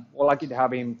 and we're lucky to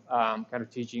have him kind of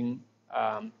teaching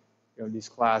this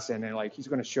class, and then like he's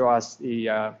going to show us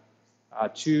the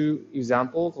two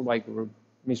examples of like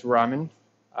miso ramen,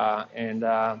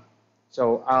 and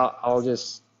so I'll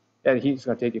just and he's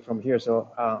going to take it from here, so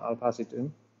I'll pass it to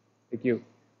him. Thank you.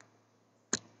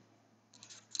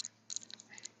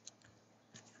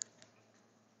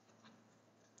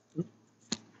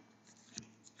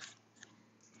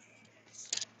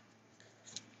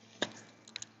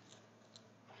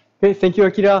 Okay, thank you,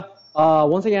 Akira.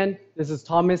 Once again, this is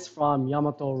Thomas from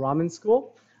Yamato Ramen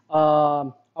School.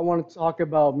 I want to talk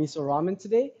about miso ramen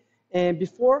today. And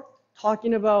before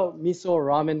talking about miso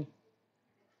ramen,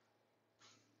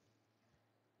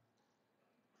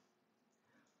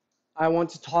 I want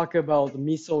to talk about the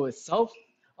miso itself.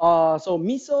 So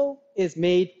miso is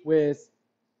made with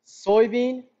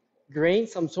soybean, grain,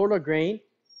 some sort of grain,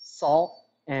 salt,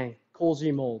 and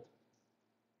koji mold.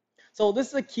 So this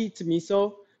is the key to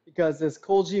miso because this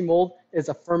koji mold is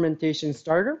a fermentation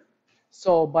starter.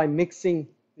 So by mixing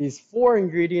these four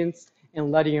ingredients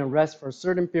and letting it rest for a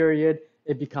certain period,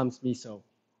 it becomes miso.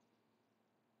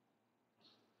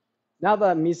 Now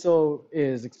that miso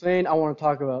is explained, I want to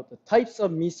talk about the types of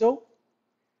miso.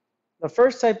 The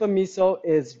first type of miso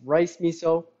is rice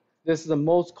miso. This is the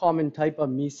most common type of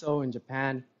miso in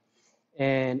Japan.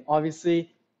 And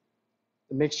obviously,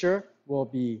 the mixture will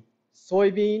be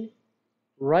soybean,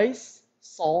 rice,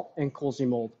 salt, and koji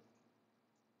mold.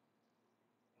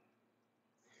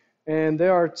 And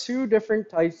there are two different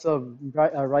types of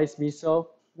rice miso.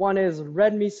 One is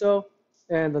red miso,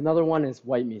 and another one is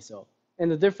white miso.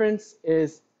 And the difference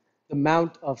is the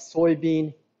amount of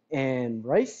soybean and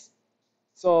rice.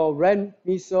 So red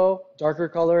miso, darker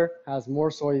color, has more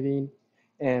soybean,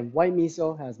 and white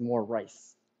miso has more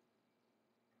rice.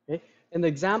 Okay? And the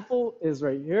example is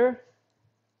right here.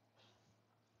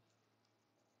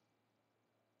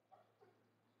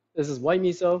 This is white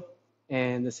miso,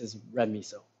 and this is red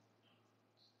miso.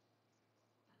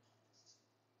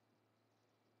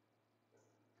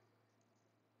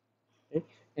 Okay?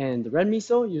 And the red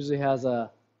miso usually has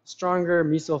a stronger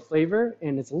miso flavor,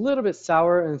 and it's a little bit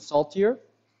sour and saltier.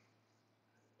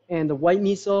 And the white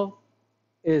miso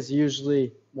is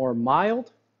usually more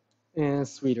mild and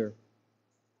sweeter.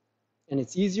 And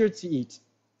it's easier to eat,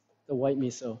 the white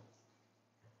miso.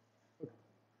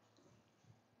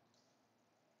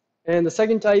 And the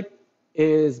second type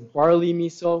is barley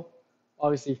miso.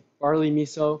 Obviously, barley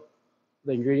miso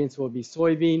The ingredients will be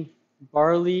soybean,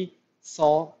 barley,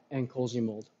 salt, and koji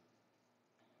mold.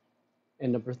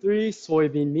 And number three,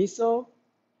 soybean miso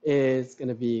is going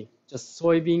to be just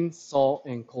soybean, salt,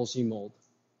 and koji mold.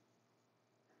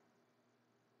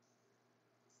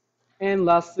 And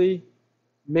lastly,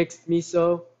 mixed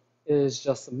miso is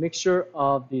just a mixture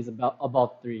of these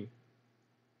about three.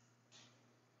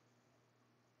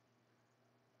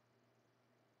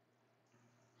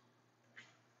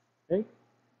 Okay?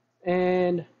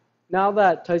 And now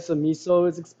that types of miso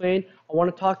is explained, I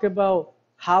want to talk about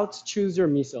how to choose your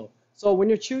miso. So when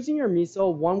you're choosing your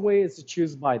miso, one way is to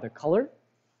choose by the color.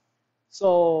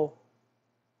 So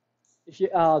if you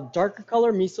darker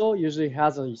color miso usually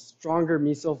has a stronger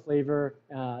miso flavor.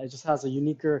 It just has a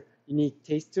unique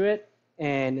taste to it,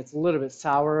 and it's a little bit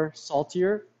sour,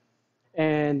 saltier.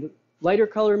 And lighter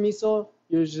color miso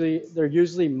they're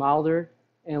usually milder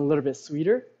and a little bit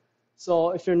sweeter.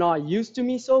 So if you're not used to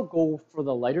miso, go for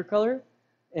the lighter color.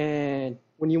 And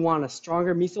when you want a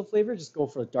stronger miso flavor, just go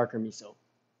for the darker miso.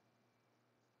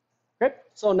 Okay,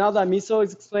 so now that miso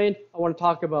is explained, I want to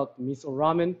talk about the miso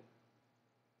ramen.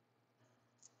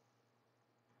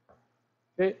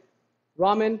 Okay,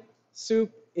 ramen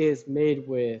soup is made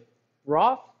with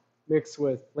broth mixed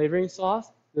with flavoring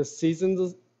sauce. This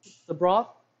seasons the broth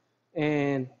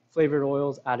and flavored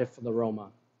oils added for the aroma.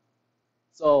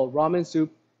 So ramen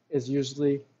soup is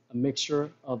usually a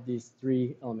mixture of these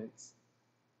three elements.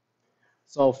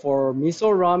 So for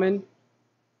miso ramen,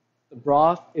 the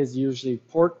broth is usually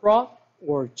pork broth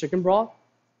or chicken broth.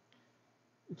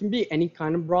 It can be any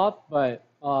kind of broth, but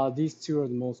these two are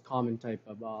the most common type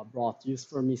of broth used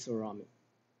for miso ramen.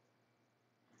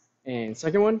 And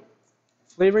second one,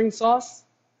 flavoring sauce.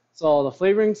 So the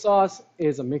flavoring sauce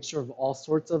is a mixture of all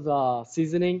sorts of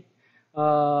seasoning.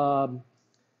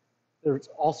 There's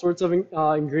all sorts of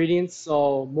ingredients.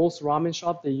 So most ramen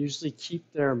shops, they usually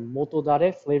keep their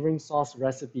motodare flavoring sauce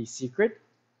recipe secret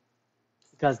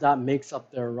because that makes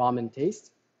up their ramen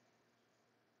taste.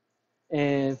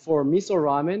 And for miso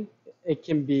ramen, it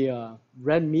can be a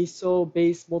red miso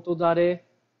based motodare,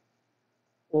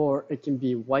 or it can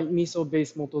be white miso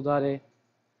based motodare,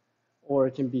 or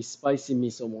it can be spicy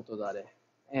miso motodare.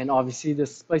 And obviously the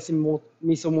spicy miso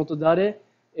motodare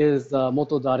is the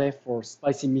motodare for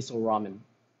spicy miso ramen.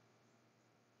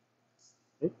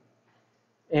 Okay.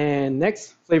 And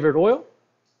next, flavored oil.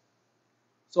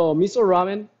 So miso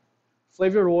ramen,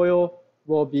 flavored oil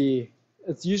will be,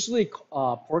 it's usually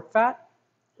pork fat,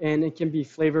 and it can be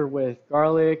flavored with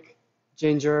garlic,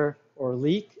 ginger, or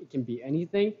leek. It can be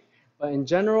anything. But in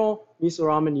general, miso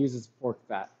ramen uses pork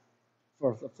fat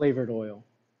for the flavored oil.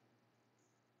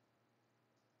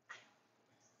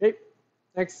 Okay,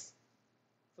 next,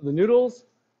 for the noodles,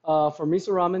 for miso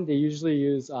ramen, they usually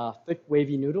use thick,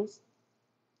 wavy noodles.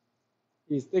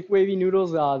 These thick, wavy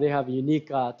noodles, they have a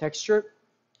unique texture,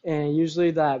 and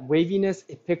usually that waviness,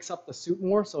 it picks up the soup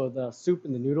more, so the soup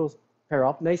and the noodles pair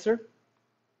up nicer.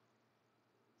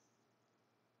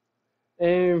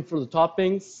 And for the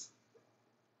toppings,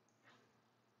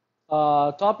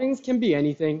 toppings can be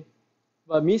anything,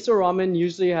 but miso ramen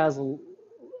usually has a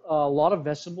lot of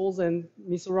vegetables in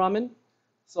miso ramen.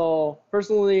 So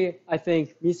personally, I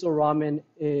think miso ramen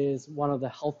is one of the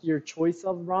healthier choice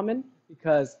of ramen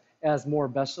because it has more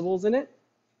vegetables in it.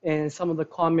 And some of the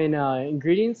common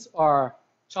ingredients are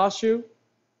chashu,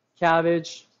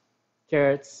 cabbage,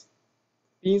 carrots,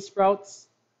 bean sprouts,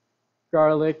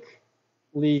 garlic,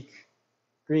 leek,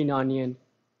 green onion,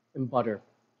 and butter.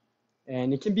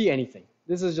 And it can be anything.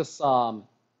 This is just some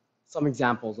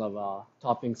examples of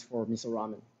toppings for miso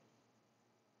ramen.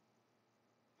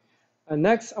 And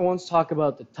next, I want to talk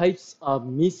about the types of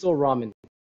miso ramen.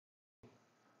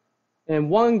 And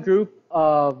one group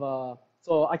of,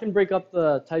 so I can break up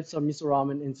the types of miso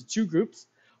ramen into two groups.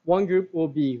 One group will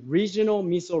be regional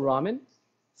miso ramen.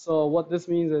 So what this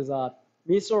means is miso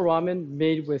ramen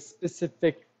made with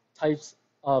specific types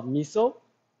of miso.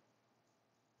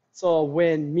 So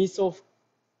when miso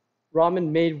ramen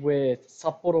made with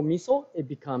Sapporo miso, it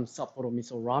becomes Sapporo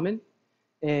miso ramen.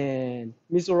 And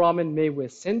miso ramen made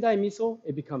with Sendai miso,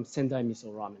 it becomes Sendai miso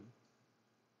ramen.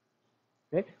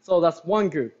 Okay, so that's one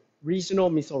group, regional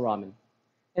miso ramen.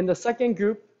 And the second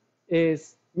group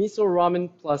is miso ramen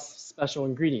plus special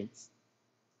ingredients.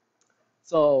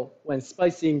 So when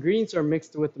spicy ingredients are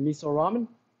mixed with the miso ramen,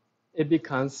 it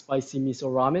becomes spicy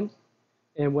miso ramen.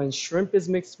 And when shrimp is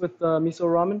mixed with the miso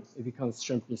ramen, it becomes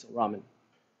shrimp miso ramen.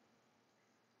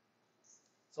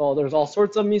 So there's all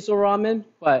sorts of miso ramen,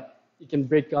 but you can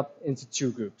break up into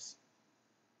two groups.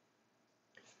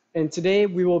 And today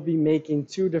we will be making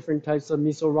two different types of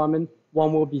miso ramen.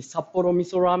 One will be Sapporo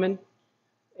miso ramen,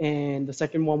 and the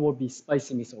second one will be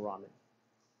spicy miso ramen.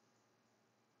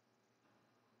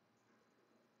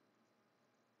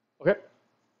 Okay,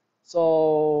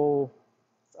 so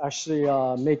actually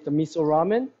make the miso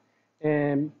ramen.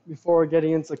 And before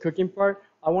getting into the cooking part,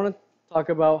 I want to talk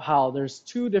about how there's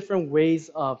two different ways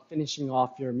of finishing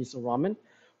off your miso ramen.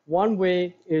 One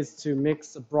way is to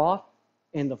mix the broth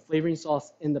and the flavoring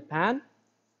sauce in the pan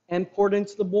and pour it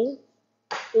into the bowl.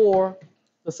 Or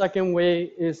the second way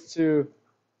is to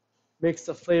mix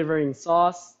the flavoring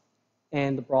sauce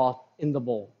and the broth in the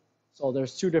bowl. So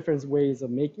there's two different ways of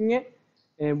making it.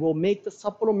 And we'll make the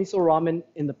Sapporo miso ramen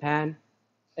in the pan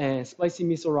and spicy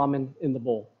miso ramen in the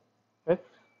bowl. Okay?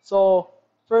 So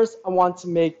first I want to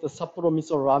make the Sapporo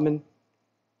miso ramen.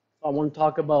 I want to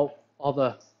talk about all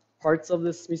the parts of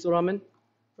this miso ramen.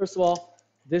 First of all,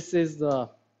 this is the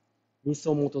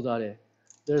miso motodare.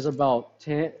 There's about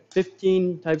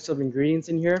 15 types of ingredients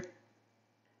in here.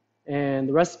 And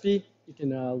the recipe, you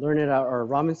can learn it at our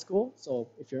ramen school, so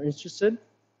if you're interested.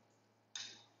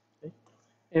 Okay.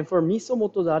 And for miso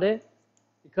motodare,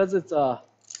 because it's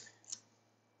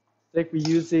thick, we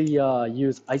usually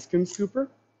use ice cream scooper.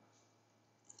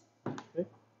 Okay.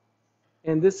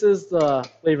 And this is the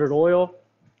flavored oil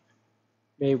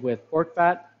made with pork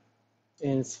fat,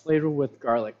 and it's flavored with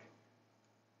garlic.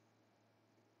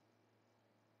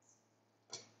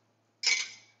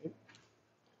 Okay.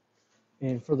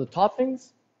 And for the toppings,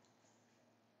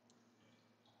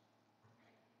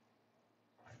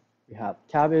 we have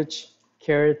cabbage,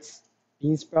 carrots,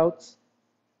 bean sprouts,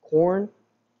 corn,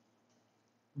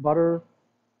 butter,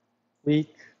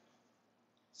 leek,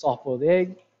 soft-boiled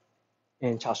egg,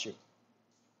 and chashu,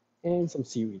 and some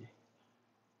seaweed.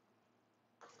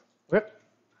 Okay,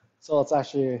 so let's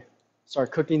actually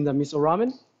start cooking the miso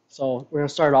ramen. So we're gonna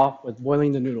start off with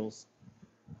boiling the noodles.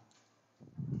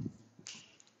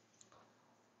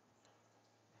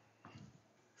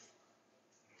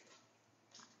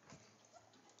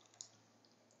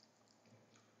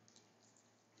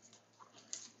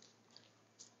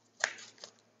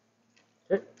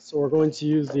 Okay, so we're going to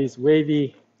use these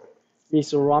wavy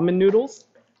miso ramen noodles.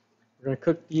 We're gonna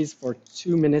cook these for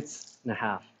 2 minutes and a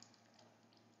half.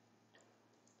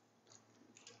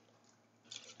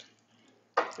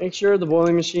 Make sure the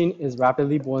boiling machine is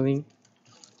rapidly boiling.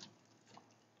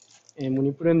 And when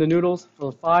you put in the noodles,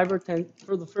 for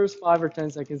the first 5 or 10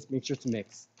 seconds, make sure to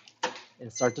mix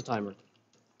and start the timer.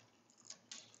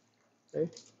 Okay.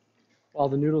 While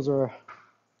the noodles are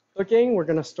cooking, we're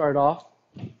gonna start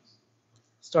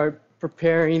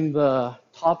preparing the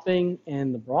topping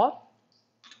and the broth.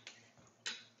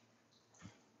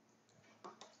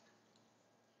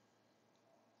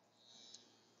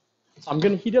 So I'm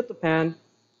gonna heat up the pan,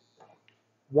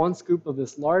 1 scoop of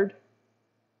this lard,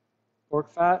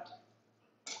 pork fat,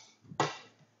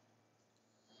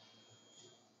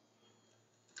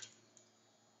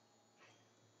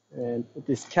 and put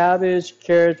this cabbage,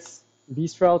 carrots, bean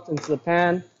sprouts into the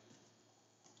pan.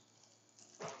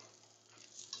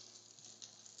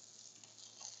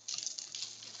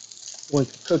 I'm going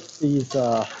to cook these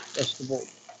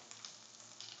vegetables.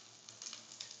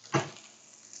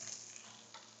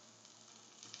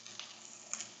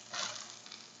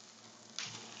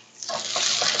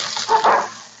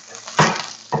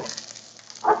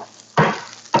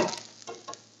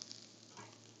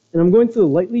 And I'm going to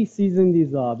lightly season these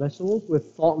vegetables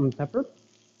with salt and pepper.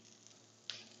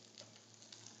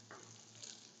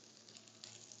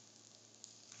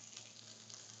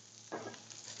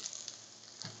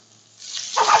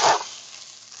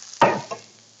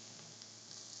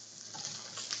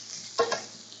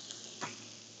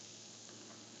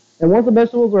 And once the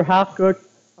vegetables are half cooked,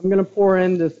 I'm going to pour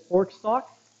in this pork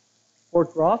stock,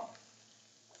 pork broth.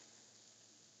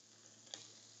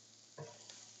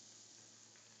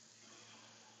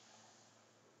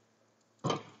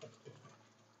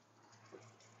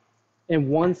 And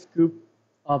 1 scoop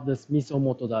of this miso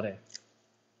motodare.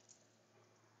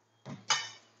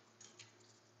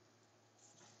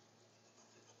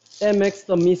 And mix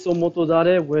the miso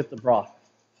motodare with the broth.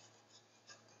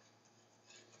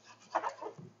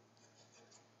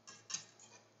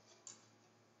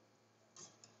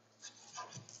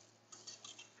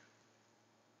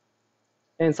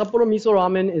 And Sapporo miso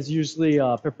ramen is usually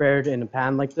prepared in a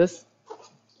pan like this.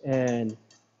 And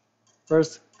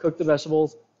first cook the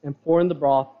vegetables and pour in the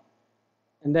broth,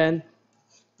 and then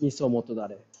miso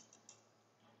motodare.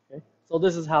 Okay? So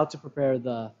this is how to prepare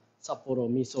the Sapporo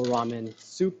miso ramen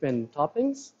soup and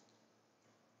toppings.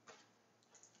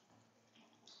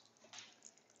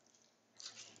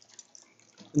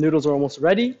 The noodles are almost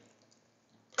ready.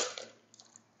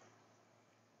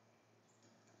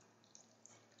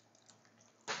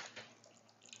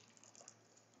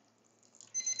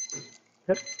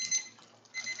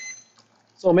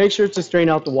 So make sure to strain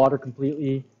out the water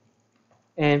completely.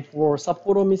 And for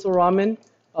Sapporo miso ramen,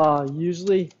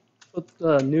 usually put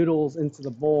the noodles into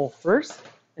the bowl first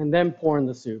and then pour in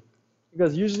the soup.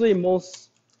 Because usually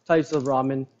most types of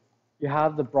ramen, you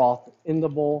have the broth in the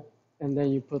bowl and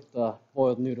then you put the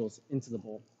boiled noodles into the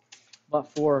bowl.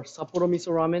 But for Sapporo miso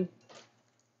ramen,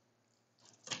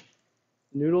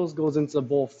 noodles goes into the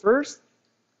bowl first.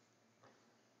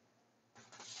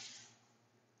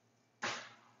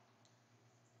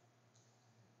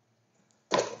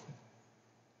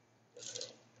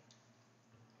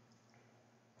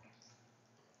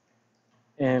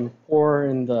 And pour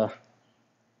in the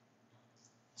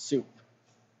soup.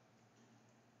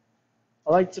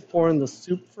 I like to pour in the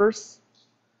soup first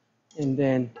and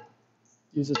then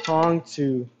use a tong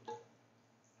to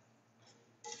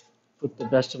put the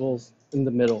vegetables in the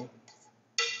middle.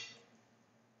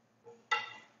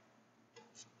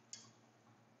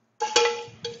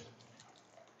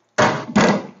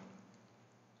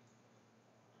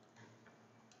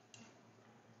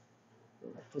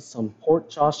 Put some pork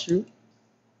chashu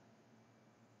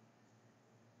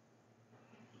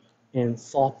and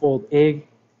soft-boiled egg in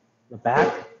the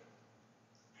back.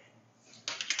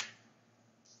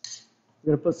 I'm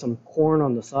going to put some corn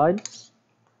on the side.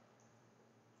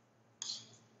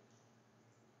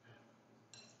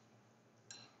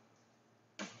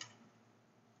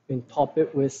 And top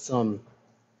it with some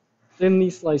thinly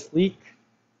sliced leek.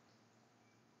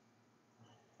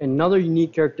 Another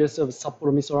unique characteristic of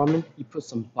Sapporo miso ramen, you put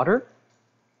some butter.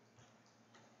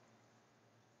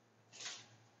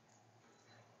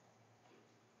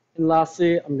 And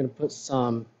lastly, I'm going to put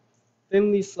some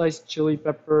thinly sliced chili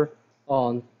pepper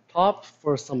on top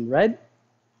for some red.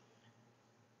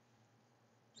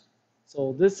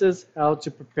 So this is how to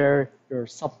prepare your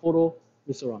Sapporo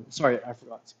miso ramen. Sorry, I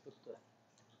forgot to put the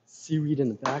seaweed in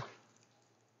the back.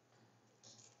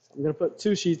 So I'm going to put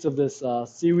 2 sheets of this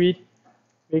seaweed.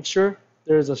 Make sure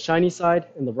there's a shiny side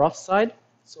and the rough side.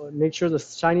 So make sure the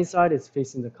shiny side is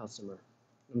facing the customer.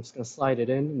 I'm just going to slide it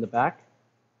in the back.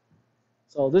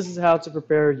 So this is how to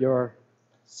prepare your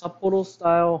Sapporo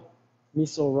style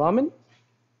miso ramen.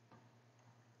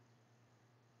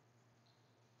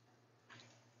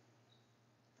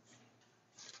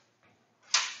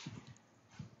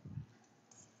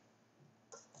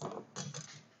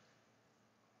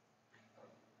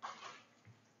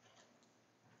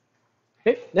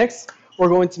 Okay, next we're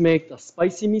going to make the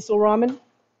spicy miso ramen.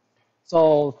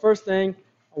 So first thing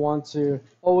I want to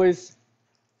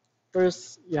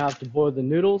first you have to boil the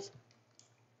noodles.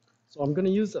 So I'm going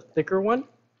to use a thicker one.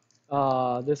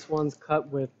 This one's cut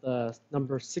with the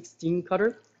number 16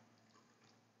 cutter.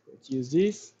 Let's use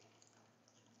these.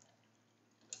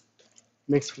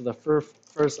 Mix for the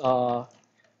first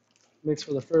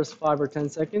 5 or 10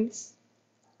 seconds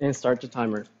and start the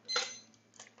timer.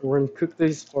 We're going to cook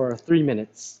these for 3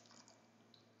 minutes.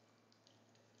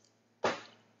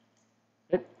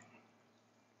 Okay.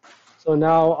 So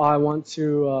now I want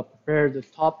to prepare the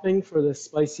topping for the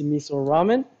spicy miso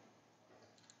ramen.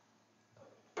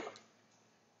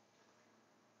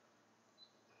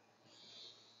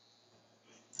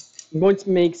 I'm going to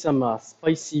make some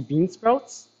spicy bean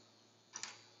sprouts.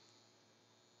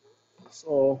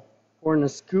 So pour in a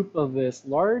scoop of this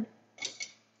lard,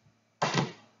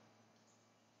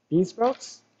 bean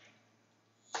sprouts.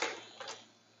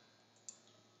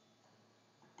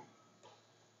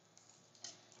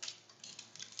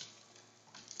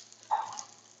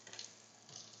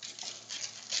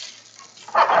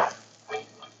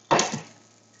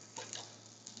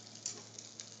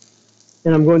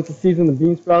 And I'm going to season the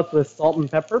bean sprouts with salt and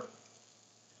pepper.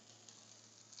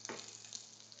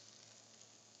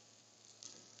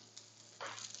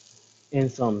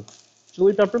 And some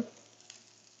chili pepper.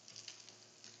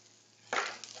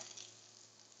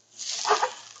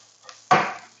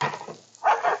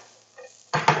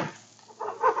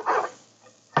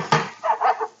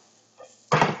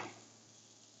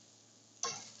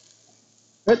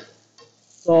 Good.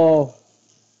 So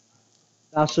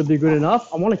that should be good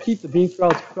enough. I want to keep the bean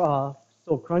sprouts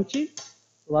still crunchy,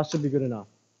 so that should be good enough.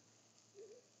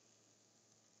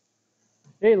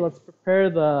 Okay, let's prepare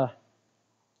the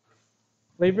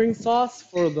flavoring sauce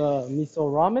for the miso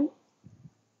ramen.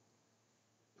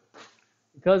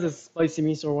 Because it's spicy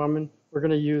miso ramen, we're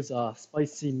going to use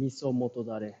spicy miso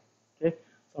motodare. Okay,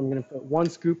 so I'm going to put 1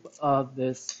 scoop of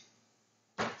this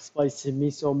spicy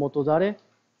miso motodare.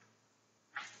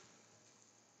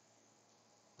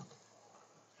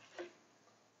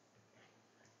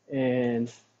 And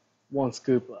 1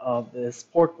 scoop of this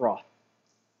pork broth.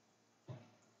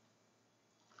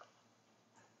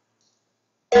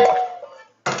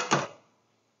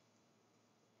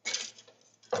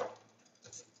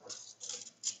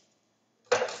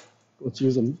 Let's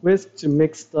use a whisk to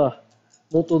mix the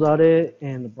motodare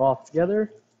and the broth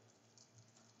together.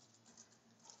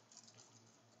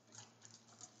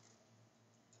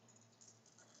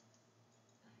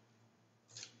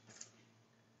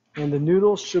 And the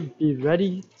noodles should be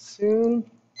ready soon.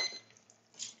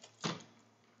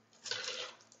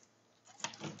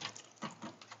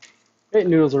 Okay,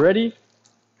 noodles are ready.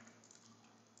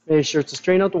 Make sure to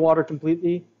strain out the water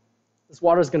completely. This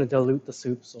water is going to dilute the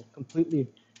soup, so completely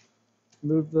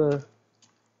remove the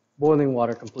boiling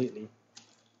water completely.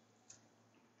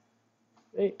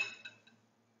 Okay,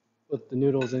 put the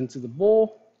noodles into the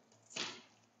bowl.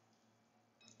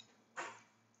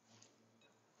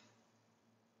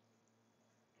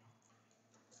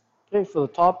 Okay, for the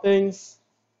toppings,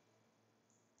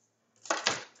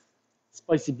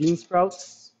 spicy bean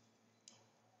sprouts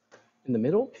in the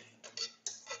middle.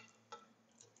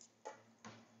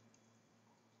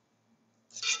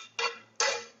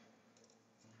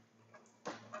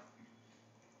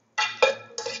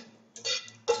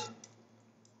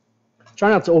 Try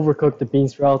not to overcook the bean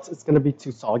sprouts. It's going to be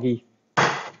too soggy.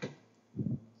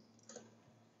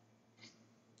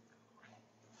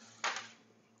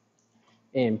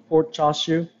 And pork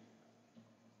chashu,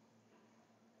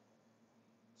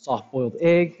 soft boiled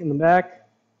egg in the back,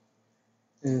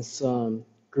 and some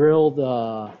grilled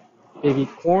baby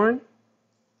corn.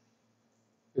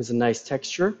 Gives a nice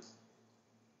texture.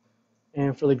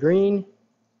 And for the green,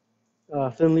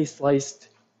 thinly sliced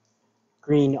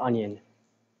green onion.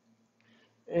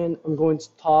 And I'm going to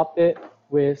top it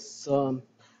with some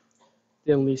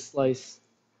thinly sliced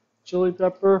chili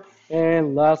pepper.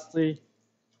 And lastly,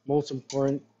 most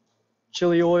important,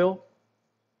 chili oil.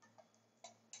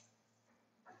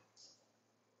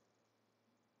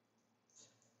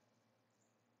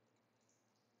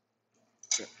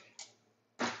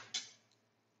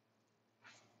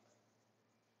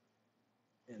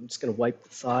 And I'm just going to wipe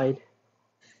the side.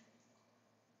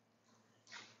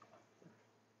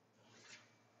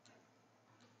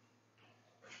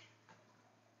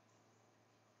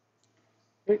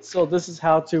 Okay, so this is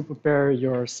how to prepare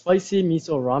your spicy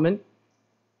miso ramen.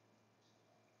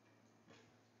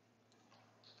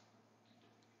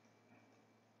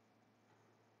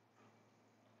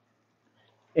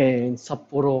 And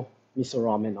Sapporo miso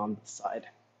ramen on the side.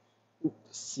 Ooh,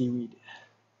 seaweed.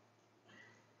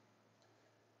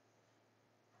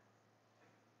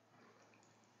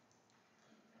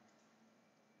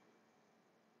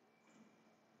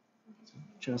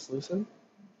 Translucent.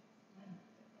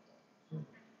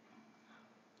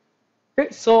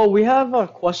 Okay, so we have a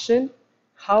question: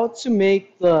 how to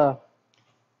make the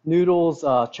noodles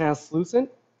translucent?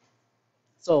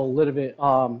 So a little bit.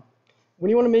 When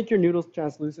you want to make your noodles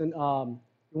translucent, you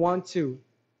want to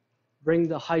bring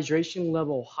the hydration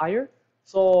level higher.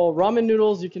 So ramen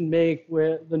noodles you can make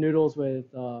with the noodles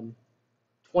with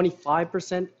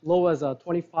 25%, low as a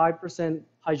 25%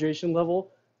 hydration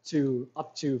level to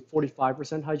up to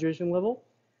 45% hydration level.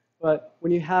 But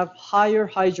when you have higher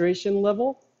hydration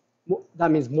level,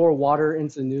 that means more water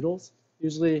into the noodles.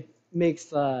 Usually makes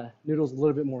the noodles a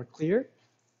little bit more clear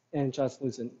and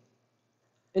translucent.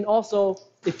 And also,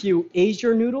 if you age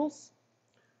your noodles,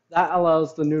 that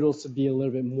allows the noodles to be a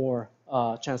little bit more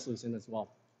translucent as well.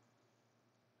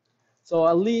 So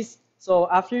at least, so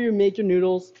after you make your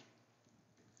noodles,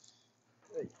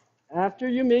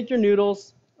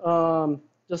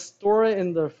 just store it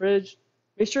in the fridge.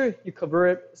 Make sure you cover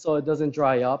it so it doesn't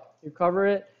dry up. You cover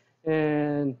it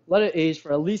and let it age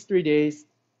for at least 3 days.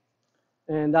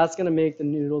 And that's going to make the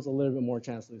noodles a little bit more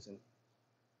translucent.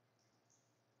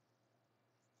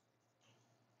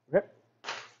 Okay.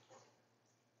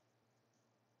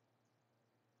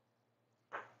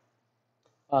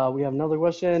 We have another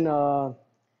question.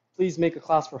 Please make a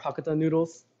class for Hakata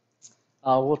noodles.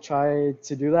 We'll try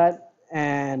to do that.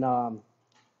 And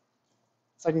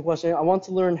second question, I want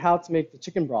to learn how to make the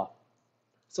chicken broth.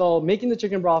 So making the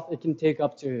chicken broth, it can take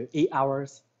up to 8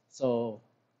 hours. So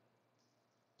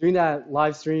doing that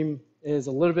live stream is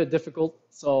a little bit difficult.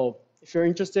 So if you're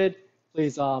interested,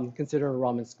 please consider a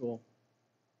ramen school.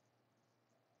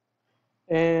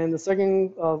 And the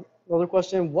second, another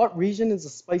question, what region is the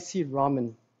spicy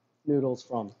ramen noodles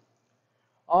from?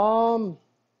 I'm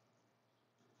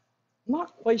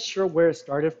not quite sure where it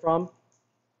started from.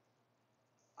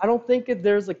 I don't think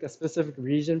there's like a specific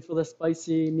region for the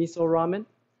spicy miso ramen.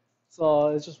 So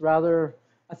it's just rather,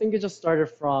 I think it just started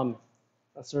from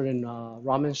a certain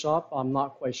ramen shop. I'm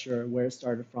not quite sure where it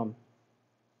started from.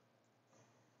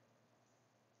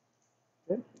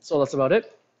 Okay, so that's about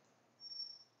it.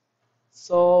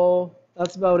 So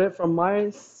that's about it from my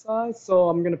side. So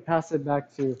I'm gonna pass it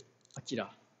back to Akira.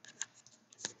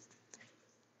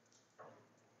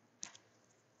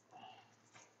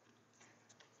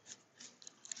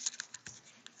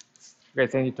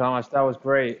 Great, thank you, Thomas. That was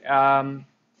great. For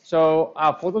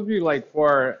those of you like who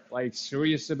are like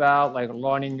serious about like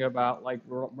learning about like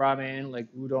ramen, like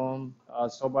udon,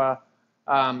 soba,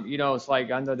 it's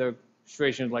like under the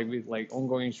situation like with like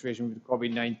ongoing situation with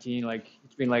COVID-19, like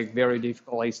it's been like very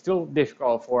difficult. Like, it's still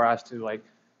difficult for us to like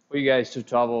for you guys to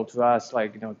travel to us,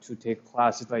 like to take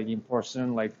classes like in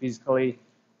person, like physically.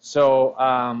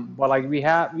 But like we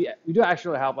do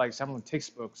actually have like some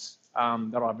textbooks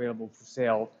that are available for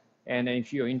sale. And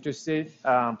if you're interested,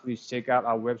 please check out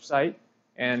our website.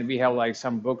 And we have like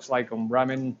some books like on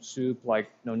ramen soup, like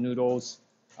noodles,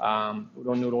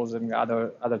 udon noodles, and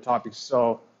other topics.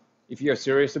 So if you're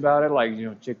serious about it, like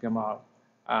check them out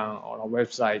on our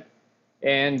website.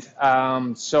 And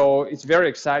so it's very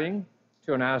exciting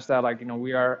to announce that like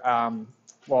we are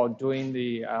well doing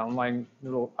the online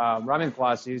noodle ramen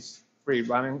classes, free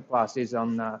ramen classes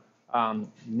on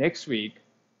next week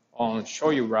on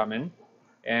shoyu ramen,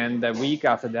 and the week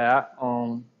after that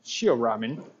on shio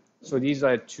ramen. So these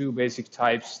are two basic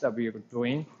types that we are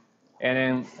doing. And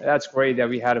then that's great that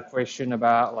we had a question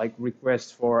about like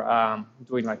requests for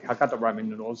doing like Hakata ramen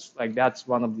noodles. Like that's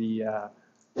one of the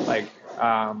like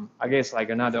I guess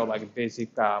like another like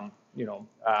basic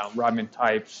ramen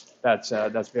types that's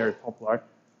very popular.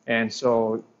 And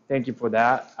so thank you for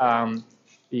that.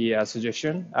 The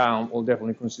suggestion. We'll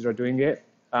definitely consider doing it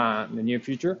in the near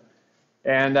future.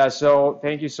 And so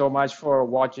thank you so much for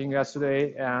watching us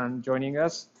today and joining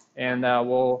us. And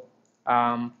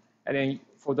and then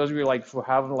for those of you like who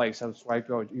haven't like subscribed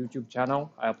to our YouTube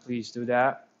channel, please do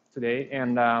that today.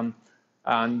 And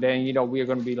then we are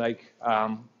going to be like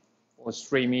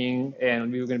streaming,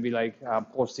 and we're going to be like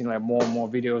posting like more and more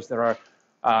videos that are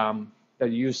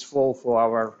useful for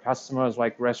our customers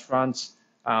like restaurants.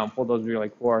 For those of you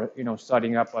like who are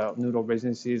starting up noodle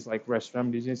businesses like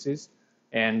restaurant businesses.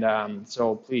 And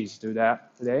so please do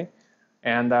that today.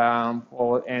 And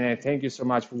thank you so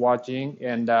much for watching.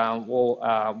 And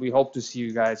we hope to see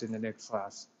you guys in the next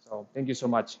class. So thank you so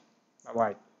much. Bye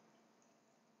bye.